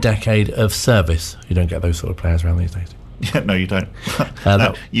in a decade of service. You don't get those sort of players around these days. Yeah, no, you don't.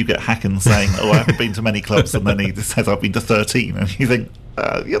 No, you get Hakan saying, I haven't been to many clubs, and then he says, I've been to 13, and you think,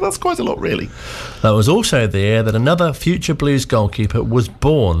 that's quite a lot, really. That was also the year that another future Blues goalkeeper was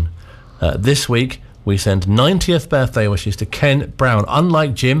born. This week, we send 90th birthday wishes to Ken Brown.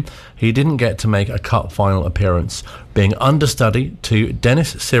 Unlike Jim, he didn't get to make a cup final appearance, being understudy to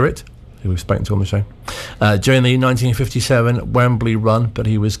Dennis Sirrett, who we've spoken to on the show, during the 1957 Wembley run, but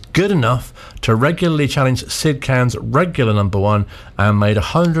he was good enough to regularly challenge Sid Cairns' regular number one and made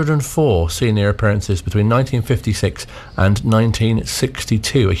 104 senior appearances between 1956 and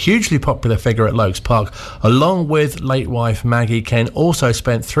 1962. A hugely popular figure at Lokes Park, along with late wife Maggie. Ken also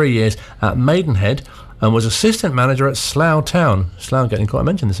spent 3 years at Maidenhead and was assistant manager at Slough Town. Slough getting quite a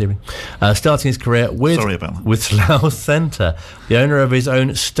mention this evening. Starting his career with Slough Centre, the owner of his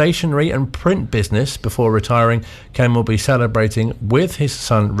own stationery and print business. Before retiring, Ken will be celebrating with his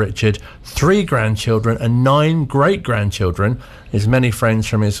son Richard 3 grandchildren and 9 great-grandchildren. His many friends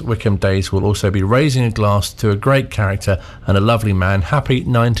from his Wycombe days will also be raising a glass to a great character and a lovely man. Happy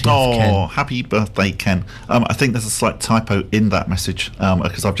 90th, Ken. Oh, happy birthday, Ken. I think there's a slight typo in that message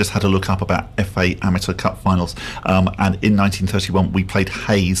because I've just had a look up about FA Amateur Cup finals, and in 1931 we played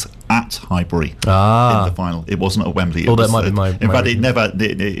Hayes at Highbury in the final. It wasn't at Wembley. That might be my in fact,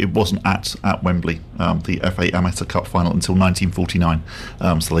 it wasn't at Wembley, the FA Amateur Cup final, until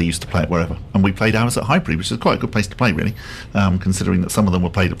 1949. So they used to play it wherever, and we played ours at Highbury, which is quite a good place to play, really, considering that some of them were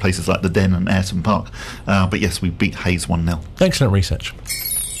played at places like the Den and Ayrton Park. But yes, we beat Hayes 1-0. Excellent research.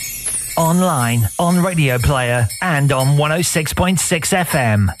 Online, on Radio Player, and on 106.6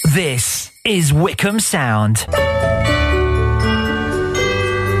 FM. This is Wycombe Sound.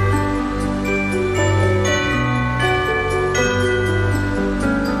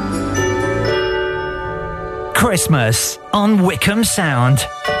 Christmas on Wycombe Sound.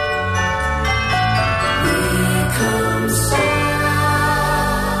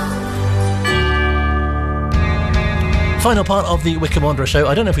 Final part of the Wycombe Wanderers show.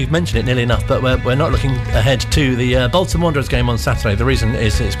 I don't know if we've mentioned it nearly enough, but we're not looking ahead to the Bolton Wanderers game on Saturday. The reason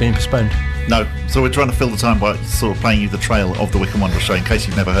is it's been postponed. No, so we're trying to fill the time by sort of playing you the trail of the Wycombe Wanderers show in case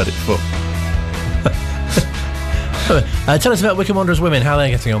you've never heard it before. Tell us about Wycombe Wanderers women, how they're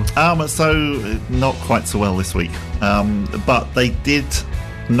getting on. So not quite so well this week, but they did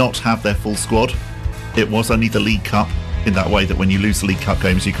not have their full squad. It was only the League Cup, in that way that when you lose the League Cup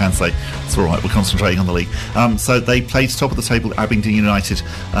games you can say it's all right, we're concentrating on the league. So they played top of the table at Abingdon United,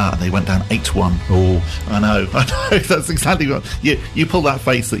 and they went down 8-1. Oh, I know that's exactly what you pull that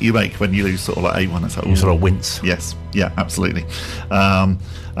face that you make when you lose sort of like 8-1. It's like, you sort of wince. Yes, yeah, absolutely. And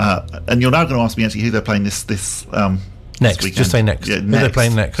you're now going to ask me actually who they're playing this next weekend. Just say next. Yeah, Who are they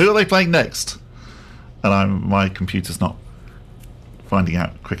playing next? Who are they playing next? And my computer's not finding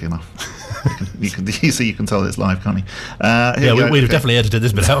out quick enough. You can tell it's live, can't you? We'd have definitely edited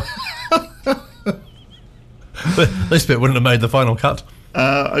this bit out. This bit wouldn't have made the final cut.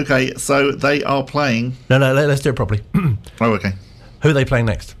 Okay, so they are playing. No, let's do it properly. Oh, okay. Who are they playing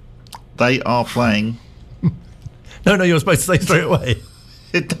next? They are playing. No, you're supposed to say straight away.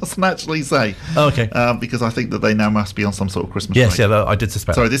 It doesn't actually say. Oh, okay. Because I think that they now must be on some sort of Christmas break. Yes, I did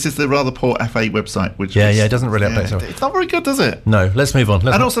suspect. Sorry, this is the rather poor FA website. Which it doesn't really update itself. It's not very good, does it? No, let's move on.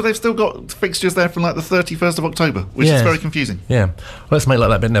 Also, they've still got fixtures there from like the 31st of October, which is very confusing. Yeah. Let's make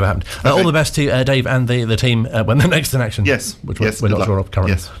like that bit never happened. Okay. All the best to Dave and the team when they're next in action. Yes. Which we're not sure of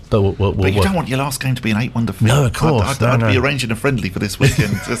currently. Yes. But but you don't want your last game to be an 8-1 defeat. No, of course. I'd be arranging a friendly for this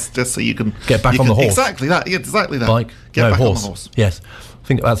weekend just so you can... Get back on the horse. Exactly that. Yeah, exactly that. Bike. Get back horse. on the horse. Yes. I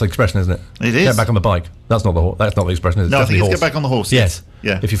think that's the expression, isn't it? It is. Get back on the bike. That's not the That's not the expression. It's no, I think it's horse. get back on the horse. Yes.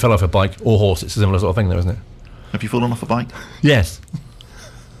 Yeah. If you fell off a bike or horse, it's a similar sort of thing, though, isn't it? Have you fallen off a bike? Yes.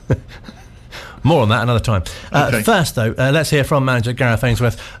 More on that another time. Okay. First, though, let's hear from manager Gareth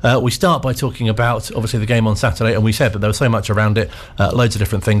Ainsworth. We start by talking about, obviously, the game on Saturday, and we said that there was so much around it, loads of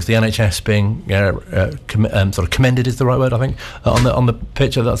different things. The NHS being sort of commended is the right word, I think, on the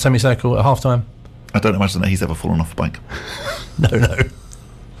pitch of that semicircle at half-time. I don't imagine that he's ever fallen off a bike. No.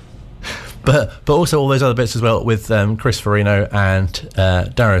 But also all those other bits as well with Chris Farino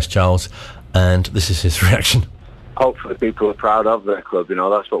and Darius Charles, and this is his reaction. Hopefully people are proud of their club,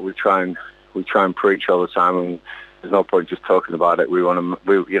 that's what we try and preach all the time, and there's no point just talking about it. We want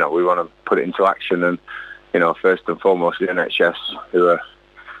to put it into action, and first and foremost the NHS, who are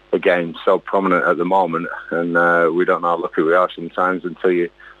again so prominent at the moment, and we don't know how lucky we are sometimes until you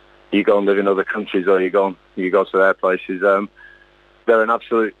go and live in other countries or you go to their places. They're an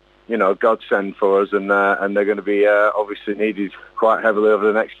absolute godsend for us, and they're going to be obviously needed quite heavily over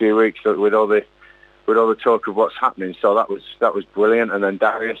the next few weeks with all the talk of what's happening. So that was brilliant. And then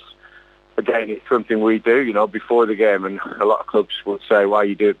Darius, again, it's something we do, before the game, and a lot of clubs would say, why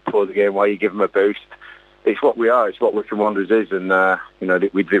you do it before the game, why you give them a boost. It's what we are, it's what Wycombe Wanderers is, and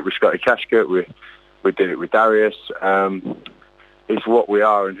we did it with Scotty Cashcote, we did it with Darius. It's what we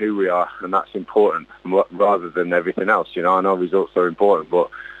are and who we are, and that's important rather than everything else. I know results are important, but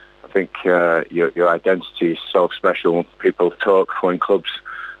I think your identity is so special. People talk when clubs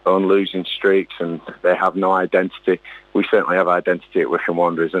are on losing streaks and they have no identity. We certainly have identity at Wycombe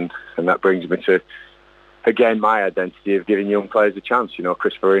Wanderers, and that brings me to, again, my identity of giving young players a chance.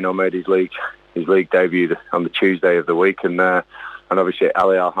 Chris Farino made his league debut on the Tuesday of the week, and obviously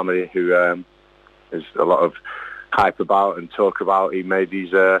Ali Al-Hamidi, who there's a lot of hype about and talk about. He made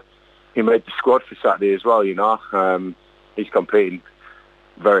the squad for Saturday as well. He's competing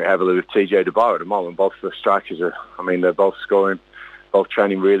very heavily with TJ DeBar at the moment. Both the strikers they're both scoring, both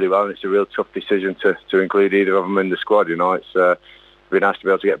training really well, and it's a real tough decision to include either of them in the squad. It's been nice to be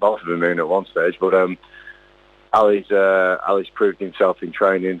able to get both of them in at one stage, but Ali's proved himself in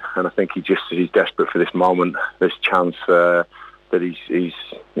training, and I think he's desperate for this moment, this chance. That he's his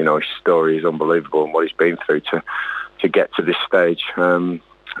story is unbelievable, and what he's been through to get to this stage. Both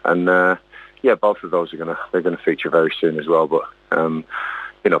of those they're gonna feature very soon as well. But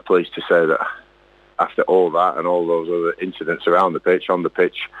pleased to say that after all that and all those other incidents around the pitch, on the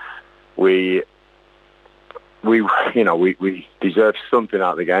pitch, we deserved something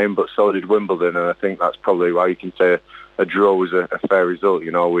out of the game, but so did Wimbledon, and I think that's probably why you can say a draw was a fair result.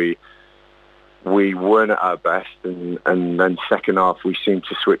 we weren't at our best, and then second half we seemed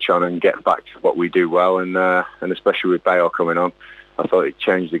to switch on and get back to what we do well, and especially with Bayo coming on, I thought it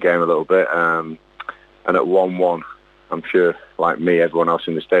changed the game a little bit. And at 1-1, I'm sure, like me, everyone else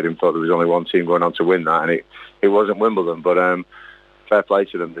in the stadium thought there was only one team going on to win that, and it wasn't Wimbledon. But fair play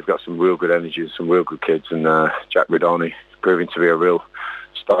to them. They've got some real good energy, some real good kids, and Jack Redoni proving to be a real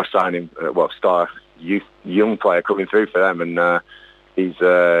star signing, star young player coming through for them, and he's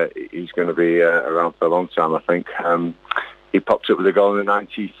going to be around for a long time, I think. He popped up with a goal in the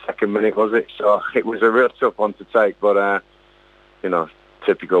 92nd minute, was it? So it was a real tough one to take, but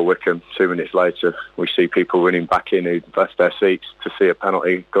typical Wycombe. 2 minutes later, we see people running back in who left their seats to see a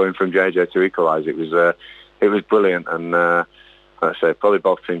penalty going from JJ to equalise. It was brilliant, and like I say, probably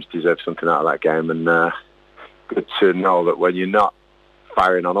both teams deserve something out of that game, and good to know that when you're not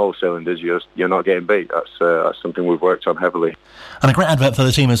firing on all cylinders, you're not getting beat. That's something we've worked on heavily. And a great advert for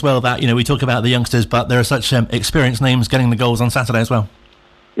the team as well, that, we talk about the youngsters, but there are such experienced names getting the goals on Saturday as well.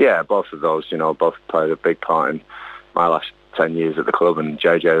 Yeah, both of those, both played a big part in my last 10 years at the club, and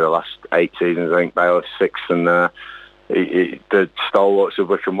JJ the last 8 seasons, I think, Bayo 6, and the stalwarts of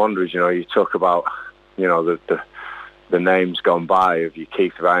Wycombe Wanderers. You talk about, the names gone by of your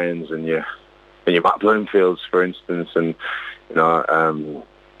Keith Ryans and your Matt Bloomfields, for instance, and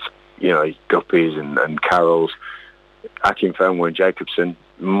Guppies and Carrolls. Akin Fenway and Jacobson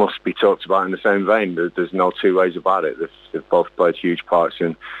must be talked about in the same vein. There's no two ways about it. They've both played huge parts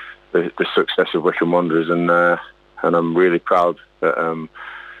in the success of Wycombe Wanderers, and I'm really proud that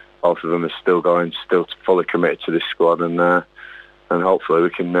both of them are still fully committed to this squad, and hopefully we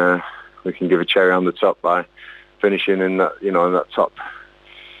can give a cherry on the top by finishing in that in that top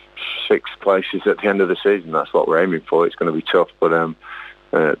 6 places at the end of the season. That's what we're aiming for. It's going to be tough, but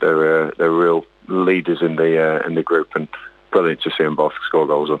they're real leaders in the group, and brilliant to see them both score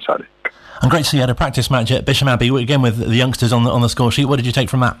goals on Saturday. And great to see you had a practice match at Bisham Abbey again with the youngsters on the score sheet. What did you take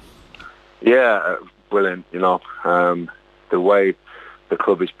from that? Yeah, brilliant. The way the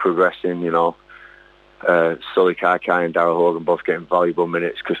club is progressing. Sully Kaikai and Darryl Hogan both getting valuable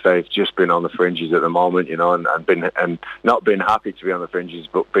minutes because they've just been on the fringes at the moment, and not been happy to be on the fringes,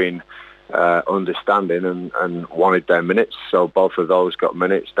 but been understanding and wanted their minutes. So both of those got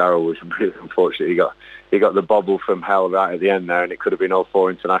minutes. Darryl was really unfortunate. He got the bobble from hell right at the end there, and it could have been all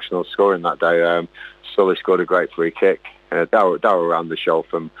 4 internationals scoring that day. Sully scored a great free kick. Darryl ran the show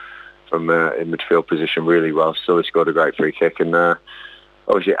from in midfield position really well. Sully scored a great free kick, and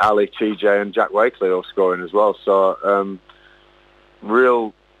obviously Ali, TJ and Jack Wakely all scoring as well. So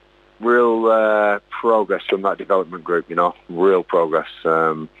real progress from that development group, real progress.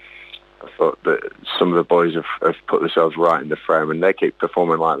 I thought that some of the boys have put themselves right in the frame, and they keep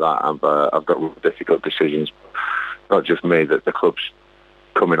performing like that. I've got real difficult decisions, not just me, that the club's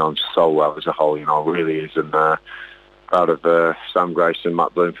coming on so well as a whole, really is. And proud of Sam Grace and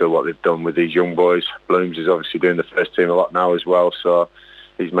Matt Bloomfield, what they've done with these young boys. Blooms is obviously doing the first team a lot now as well, so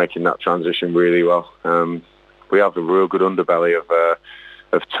he's making that transition really well. We have a real good underbelly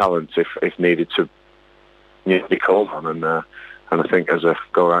of talent if needed to be called on, and I think as I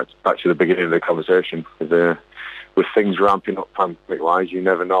go right back to the beginning of the conversation, with things ramping up pandemic-wise, you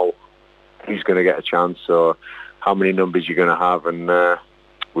never know who's going to get a chance or how many numbers you're going to have, and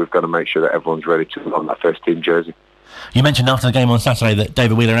we've got to make sure that everyone's ready to put on that first team jersey. You mentioned after the game on Saturday that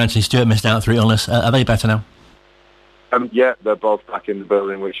David Wheeler and Anthony Stewart missed out through illness. Are they better now? Yeah, they're both back in the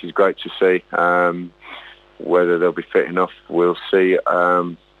building, which is great to see. Whether they'll be fit enough, we'll see.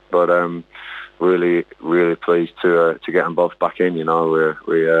 But really, really pleased to get them both back in.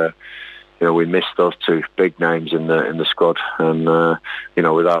 We missed those 2 big names in the squad, and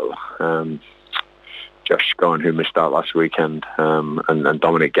without Josh Scowen, who missed out last weekend, and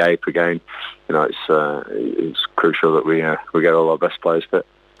Dominic Gape again, it's crucial that we get all our best players fit.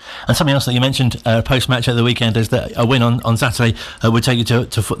 And something else that you mentioned post-match at the weekend is that a win on Saturday would take you to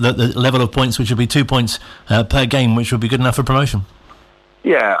the level of points, which would be 2 points per game, which would be good enough for promotion.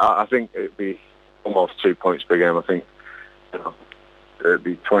 Yeah, I think it'd be almost 2 points per game. I think it'd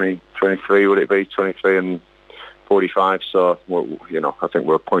be 23, would it be? 23 and 45. So, I think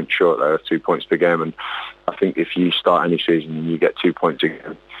we're a point short there of 2 points per game. And I think if you start any season and you get 2 points a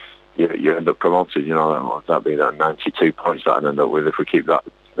game, you end up promoted. That'd be that 92 points that I'd end up with if we keep that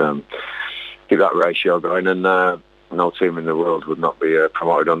ratio going, and no team in the world would not be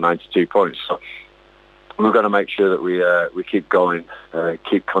promoted on 92 points. So we've got to make sure that we keep going,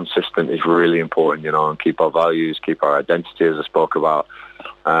 keep consistent is really important, and keep our values, keep our identity, as I spoke about.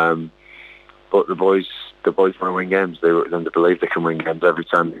 But the boys want to win games. They believe they can win games every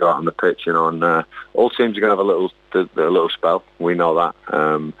time they go out on the pitch, and all teams are going to have a little spell. We know that.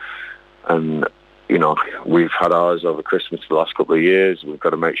 and you know, we've had ours over Christmas the last couple of years. We've got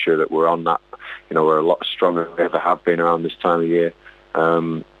to make sure that we're on that. You know, we're a lot stronger than we ever have been around this time of year.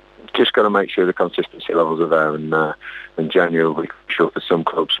 Just got to make sure the consistency levels are there. And January will be crucial for some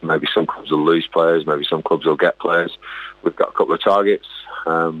clubs. Maybe some clubs will lose players. Maybe some clubs will get players. We've got a couple of targets.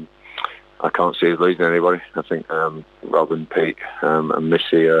 I can't see us losing anybody. I think Rob and Pete and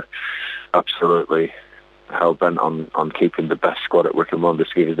Missy are absolutely hell-bent on keeping the best squad at Wycombe on to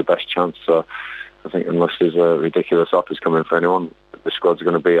give us the best chance. So I think unless there's ridiculous offers coming for anyone, the squad's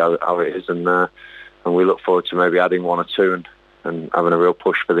going to be how it is, and we look forward to maybe adding one or two and having a real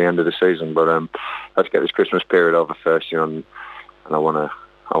push for the end of the season. But let's get this Christmas period over first, you know, and I want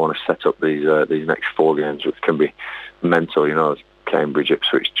to set up these next 4 games, which can be mental, you know, Cambridge,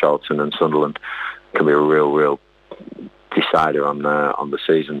 Ipswich, Charlton and Sunderland. Can be a real decider on the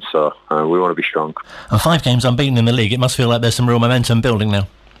season. So we want to be strong. And 5 games unbeaten in the league. It must feel like there's some real momentum building now.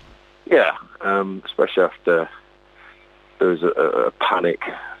 Yeah, especially after there was a panic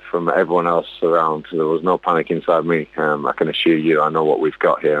from everyone else around. There was no panic inside me. I can assure you, I know what we've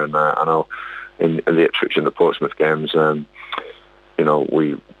got here, and I know in the Ipswich and the Portsmouth games, you know,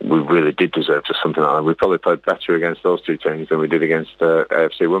 we really did deserve to something like that. We probably played better against those 2 teams than we did against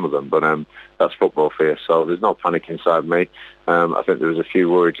AFC Wimbledon, but that's football for you. So there's no panic inside me. I think there was a few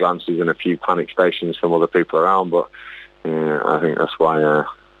worried glances and a few panic stations from other people around, but I think that's why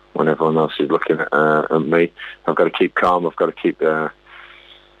when everyone else is looking at me, I've got to keep calm. I've got to keep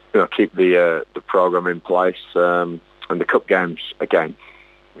keep the programme in place, and the cup games again.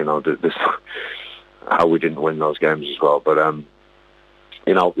 You know, this how we didn't win those games as well, but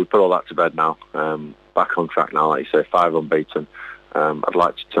you know, we put all that to bed now. Back on track now, like you say, 5 unbeaten. I'd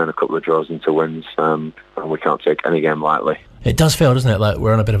like to turn a couple of draws into wins, and we can't take any game lightly. It does feel, doesn't it, like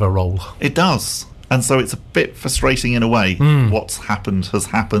we're on a bit of a roll. It does. And so it's a bit frustrating in a way. What's happened has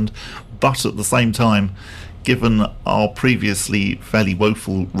happened. But at the same time, given our previously fairly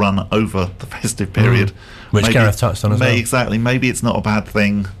woeful run over the festive period... Which Gareth touched on as well. Exactly. Maybe it's not a bad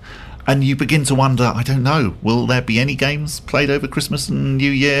thing. And you begin to wonder, I don't know, will there be any games played over Christmas and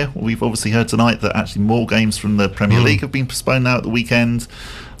New Year? We've obviously heard tonight that actually more games from the Premier League have been postponed now at the weekend.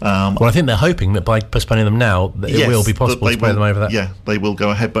 Well, I think they're hoping that by postponing them now, it will be possible to play them over that. Yeah, they will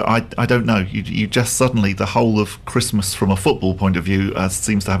go ahead, but I don't know. You just suddenly, the whole of Christmas from a football point of view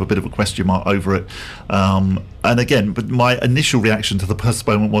seems to have a bit of a question mark over it. And again, but my initial reaction to the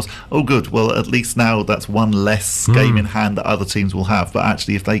postponement was, oh good, well at least now that's one less game in hand that other teams will have. But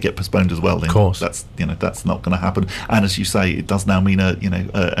actually, if they get postponed as well, then that's not going to happen. And as you say, it does now mean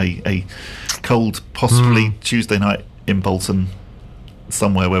a cold, possibly Tuesday night in Bolton,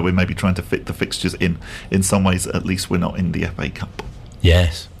 somewhere where we're maybe trying to fit the fixtures in some ways. At least we're not in the FA Cup.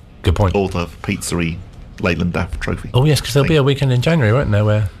 Yes, good point. Or the Pizzeria Leyland Daff Trophy. Oh yes, because there'll be a weekend in January, won't there,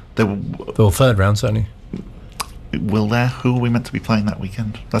 where third round certainly. Will there? Who are we meant to be playing that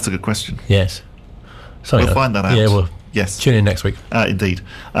weekend? That's a good question. Yes, we'll find that out. Yeah, well, yes, tune in next week. Indeed.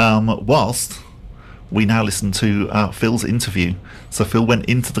 Whilst we now listen to Phil's interview. So Phil went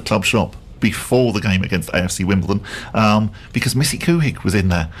into the club shop before the game against AFC Wimbledon because Missy Kuhig was in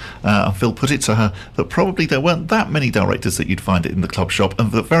there, and Phil put it to her that probably there weren't that many directors that you'd find it in the club shop,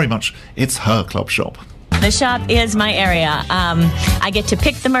 and that very much it's her club shop. The shop is my area. I get to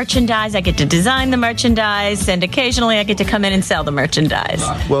pick the merchandise, I get to design the merchandise, and occasionally I get to come in and sell the merchandise.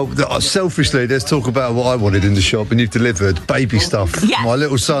 Well, selfishly, let's talk about what I wanted in the shop, and you've delivered baby stuff. Yes. My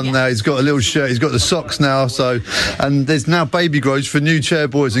little son now, he's got a little shirt, he's got the socks now, and there's now baby grows for new chair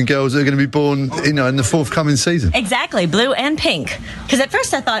boys and girls that are going to be born, in the forthcoming season. Exactly, blue and pink. Because at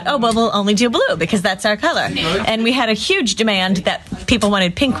first I thought, we'll only do blue because that's our color. And we had a huge demand that people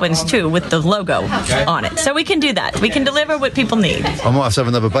wanted pink ones too with the logo on it. So we can do that. We can deliver what people need. I might have to have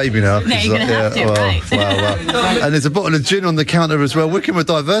another baby now. No, you're going to have to, right. Wow. And there's a bottle of gin on the counter as well. Wycombe are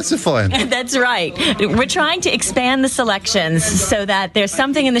diversifying. That's right. We're trying to expand the selections so that there's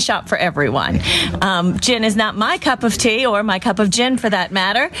something in the shop for everyone. Gin is not my cup of tea or my cup of gin for that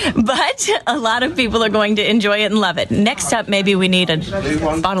matter, but a lot of people are going to enjoy it and love it. Next up, maybe we need a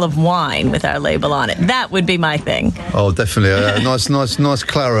bottle of wine with our label on it. That would be my thing. Oh, definitely. A nice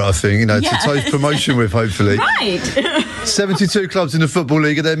claret, I think, to toast promotion with, hopefully. Right. 72 clubs in the Football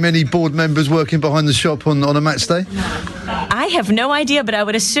League. Are there many board members working behind the shop on a match day? I I have no idea, but I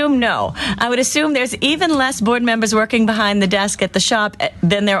would assume no. I would assume there's even less board members working behind the desk at the shop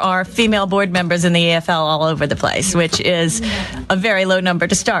than there are female board members in the EFL all over the place, which is a very low number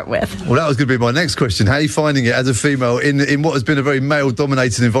to start with. Well, that was going to be my next question. How are you finding it as a female in what has been a very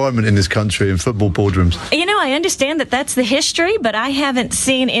male-dominated environment in this country in football boardrooms? I understand that that's the history, but I haven't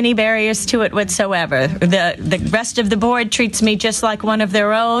seen any barriers to it whatsoever. The rest of the board treats me just like one of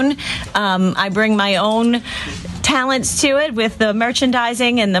their own. I bring my own talents to it with the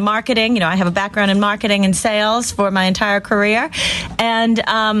merchandising and the marketing. I have a background in marketing and sales for my entire career, and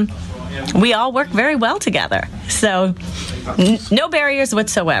we all work very well together. So no barriers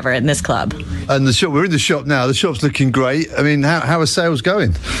whatsoever in this club. And the shop, we're in the shop now. The shop's looking great. I mean, how are sales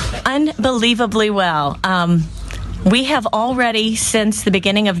going? Unbelievably well. We have already, since the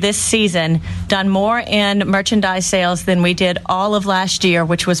beginning of this season, done more in merchandise sales than we did all of last year,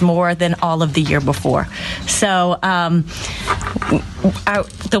 which was more than all of the year before. So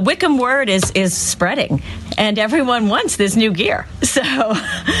the Wycombe word is spreading, and everyone wants this new gear. So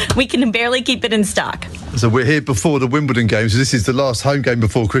we can barely keep it in stock. So we're here before the Wimbledon games. So this is the last home game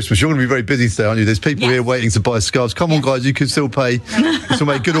before Christmas. You're going to be very busy today, aren't you? There's people here waiting to buy scarves. Come on, guys, you can still pay. This will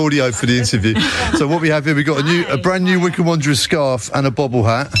make good audio for the interview. So what we have here, we've got a brand new Wycombe Wanderers scarf and a bobble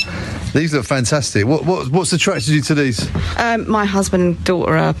hat. These look fantastic. What's attracted you to these? My husband and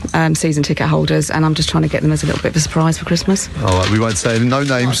daughter are season ticket holders, and I'm just trying to get them as a little bit of a surprise for Christmas. All right, we won't say no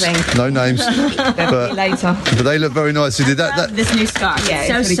names. No names. But later. But they look very nice. Did I love this new scarf.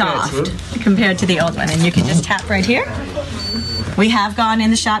 Yeah, it's so soft compared to the old one, and you can just tap right here. We have gone in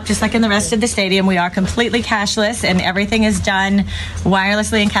the shop just like in the rest of the stadium. We are completely cashless, and everything is done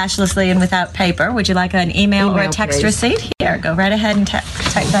wirelessly and cashlessly and without paper. Would you like an email or a text please. receipt? Here, go right ahead and type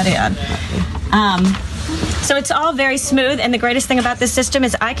that in. So it's all very smooth, and the greatest thing about this system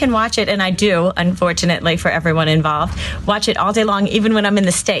is I can watch it, and I do, unfortunately for everyone involved, watch it all day long, even when I'm in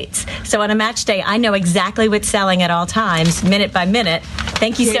the States. So on a match day, I know exactly what's selling at all times, minute by minute.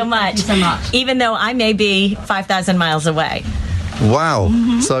 Thank you so much. Thank you so much. Even though I may be 5,000 miles away. Wow.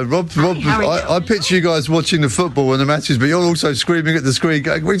 So, Rob, I picture you guys watching the football and the matches, but you're also screaming at the screen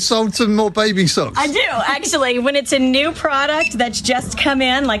going, we've sold some more baby socks. I do, actually. When it's a new product that's just come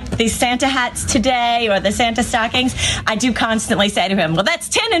in, like these Santa hats today or the Santa stockings, I do constantly say to him, well, that's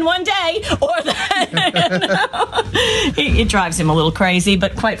 10 in one day, or that. It drives him a little crazy,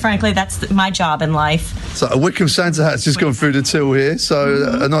 but quite frankly, that's my job in life. So a Wycombe Santa hat's just gone through the till here,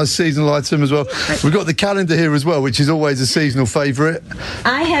 so a nice seasonal item as well. We've got the calendar here as well, which is always a seasonal favourite.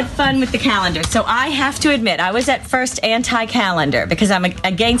 I had fun with the calendar, so I have to admit I was at first anti-calendar because I'm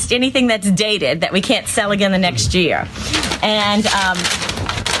against anything that's dated that we can't sell again the next year. And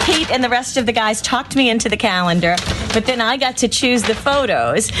Pete and the rest of the guys talked me into the calendar, but then I got to choose the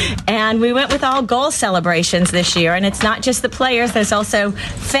photos, and we went with all goal celebrations this year, and it's not just the players, there's also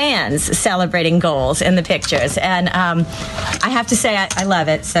fans celebrating goals in the pictures, and I have to say I love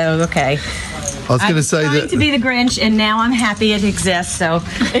it, so okay. I was going to say that to be the Grinch, and now I'm happy it exists. So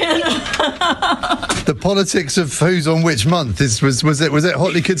the politics of who's on which month was it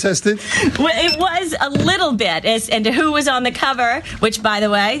hotly contested? Well, it was a little bit, and who was on the cover. Which, by the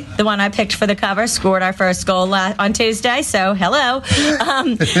way, the one I picked for the cover scored our first goal on Tuesday. So hello,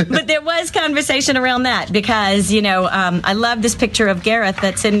 but there was conversation around that because I love this picture of Gareth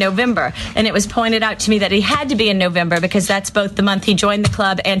that's in November, and it was pointed out to me that he had to be in November because that's both the month he joined the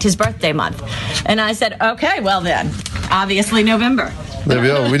club and his birthday month. And I said, okay, well then, obviously November. There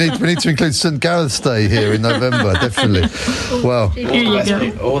we are. We need to include St. Gareth's Day here in November, definitely. Well,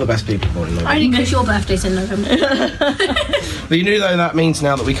 all the best people born in November. Only because your birthday's in November. But you know, though, that means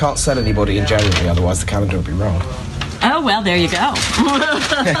now that we can't sell anybody in January, otherwise the calendar will be wrong. Oh, well, there you go.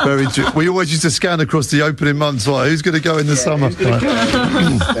 Very true. We always used to scan across the opening months, like, who's going to go in the summer?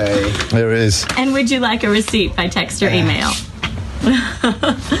 There it is. And would you like a receipt by text or email?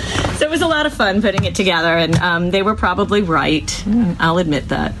 So it was a lot of fun putting it together, and they were probably right. I'll admit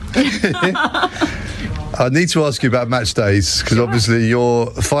that. I need to ask you about match days because obviously you're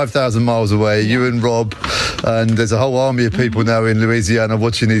 5,000 miles away, you and Rob, and there's a whole army of people now in Louisiana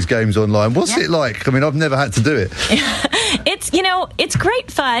watching these games online. What's it like? I mean, I've never had to do it. It's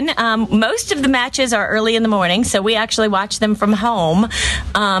great fun. Most of the matches are early in the morning, so we actually watch them from home.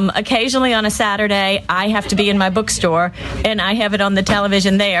 Occasionally on a Saturday, I have to be in my bookstore, and I have it on the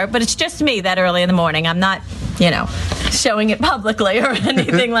television there, but it's just me that early in the morning. I'm not, showing it publicly or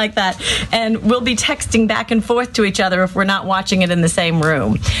anything like that. And we'll be texting back and forth to each other if we're not watching it in the same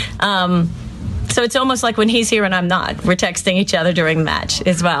room. So it's almost like when he's here and I'm not. We're texting each other during the match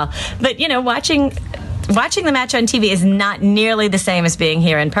as well. But, watching the match on TV is not nearly the same as being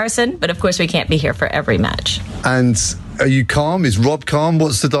here in person, but of course we can't be here for every match. And Are you calm? Is Rob calm?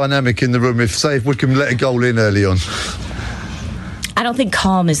 What's the dynamic in the room? If Wycombe let a goal in early on. I don't think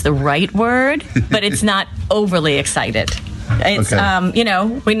calm is the right word, but it's not overly excited. It's, Okay.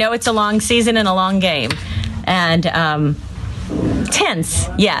 we know it's a long season and a long game. And tense,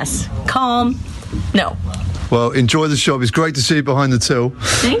 yes. Calm, no. Well, enjoy the shop. It's great to see you behind the till.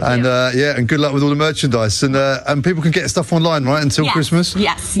 Thank and, you. and good luck with all the merchandise. And people can get stuff online, right, until Yes, Christmas?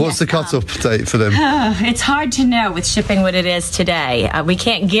 yes, What's the cut-off date for them? It's hard to know with shipping what it is today. We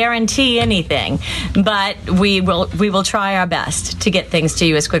can't guarantee anything, but we will try our best to get things to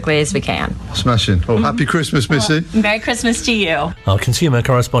you as quickly as we can. Smashing. Well, happy Christmas, Missy. Merry Christmas to you. Our consumer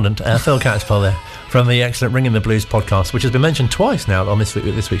correspondent, Phil Catchpole there, from the excellent Ringing the Blues podcast, which has been mentioned twice now on this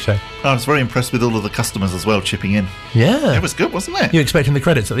week's show. I was very impressed with all of the customers as well chipping in. Yeah. It was good, wasn't it? You're expecting the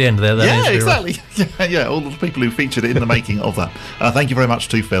credits at the end there. Yeah, exactly. Yeah, all of the people who featured it in the making of that. Thank you very much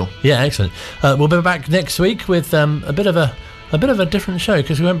to Phil. Yeah, excellent. We'll be back next week with a bit of a different show,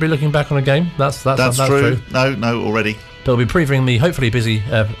 because we won't be looking back on a game. That's true. No, already. But we'll be previewing the hopefully busy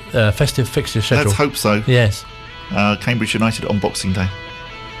festive fixture schedule. Let's hope so. Yes. Cambridge United on Boxing Day.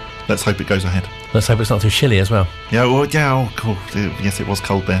 Let's hope it goes ahead. Let's hope it's not too chilly as well. Yeah, cool. Yes, it was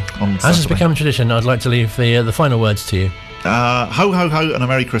cold there on As has Saturday. become tradition, I'd like to leave the final words to you. Ho, ho, ho, and a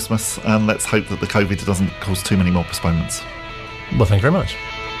Merry Christmas. And let's hope that the COVID doesn't cause too many more postponements. Well, thank you very much.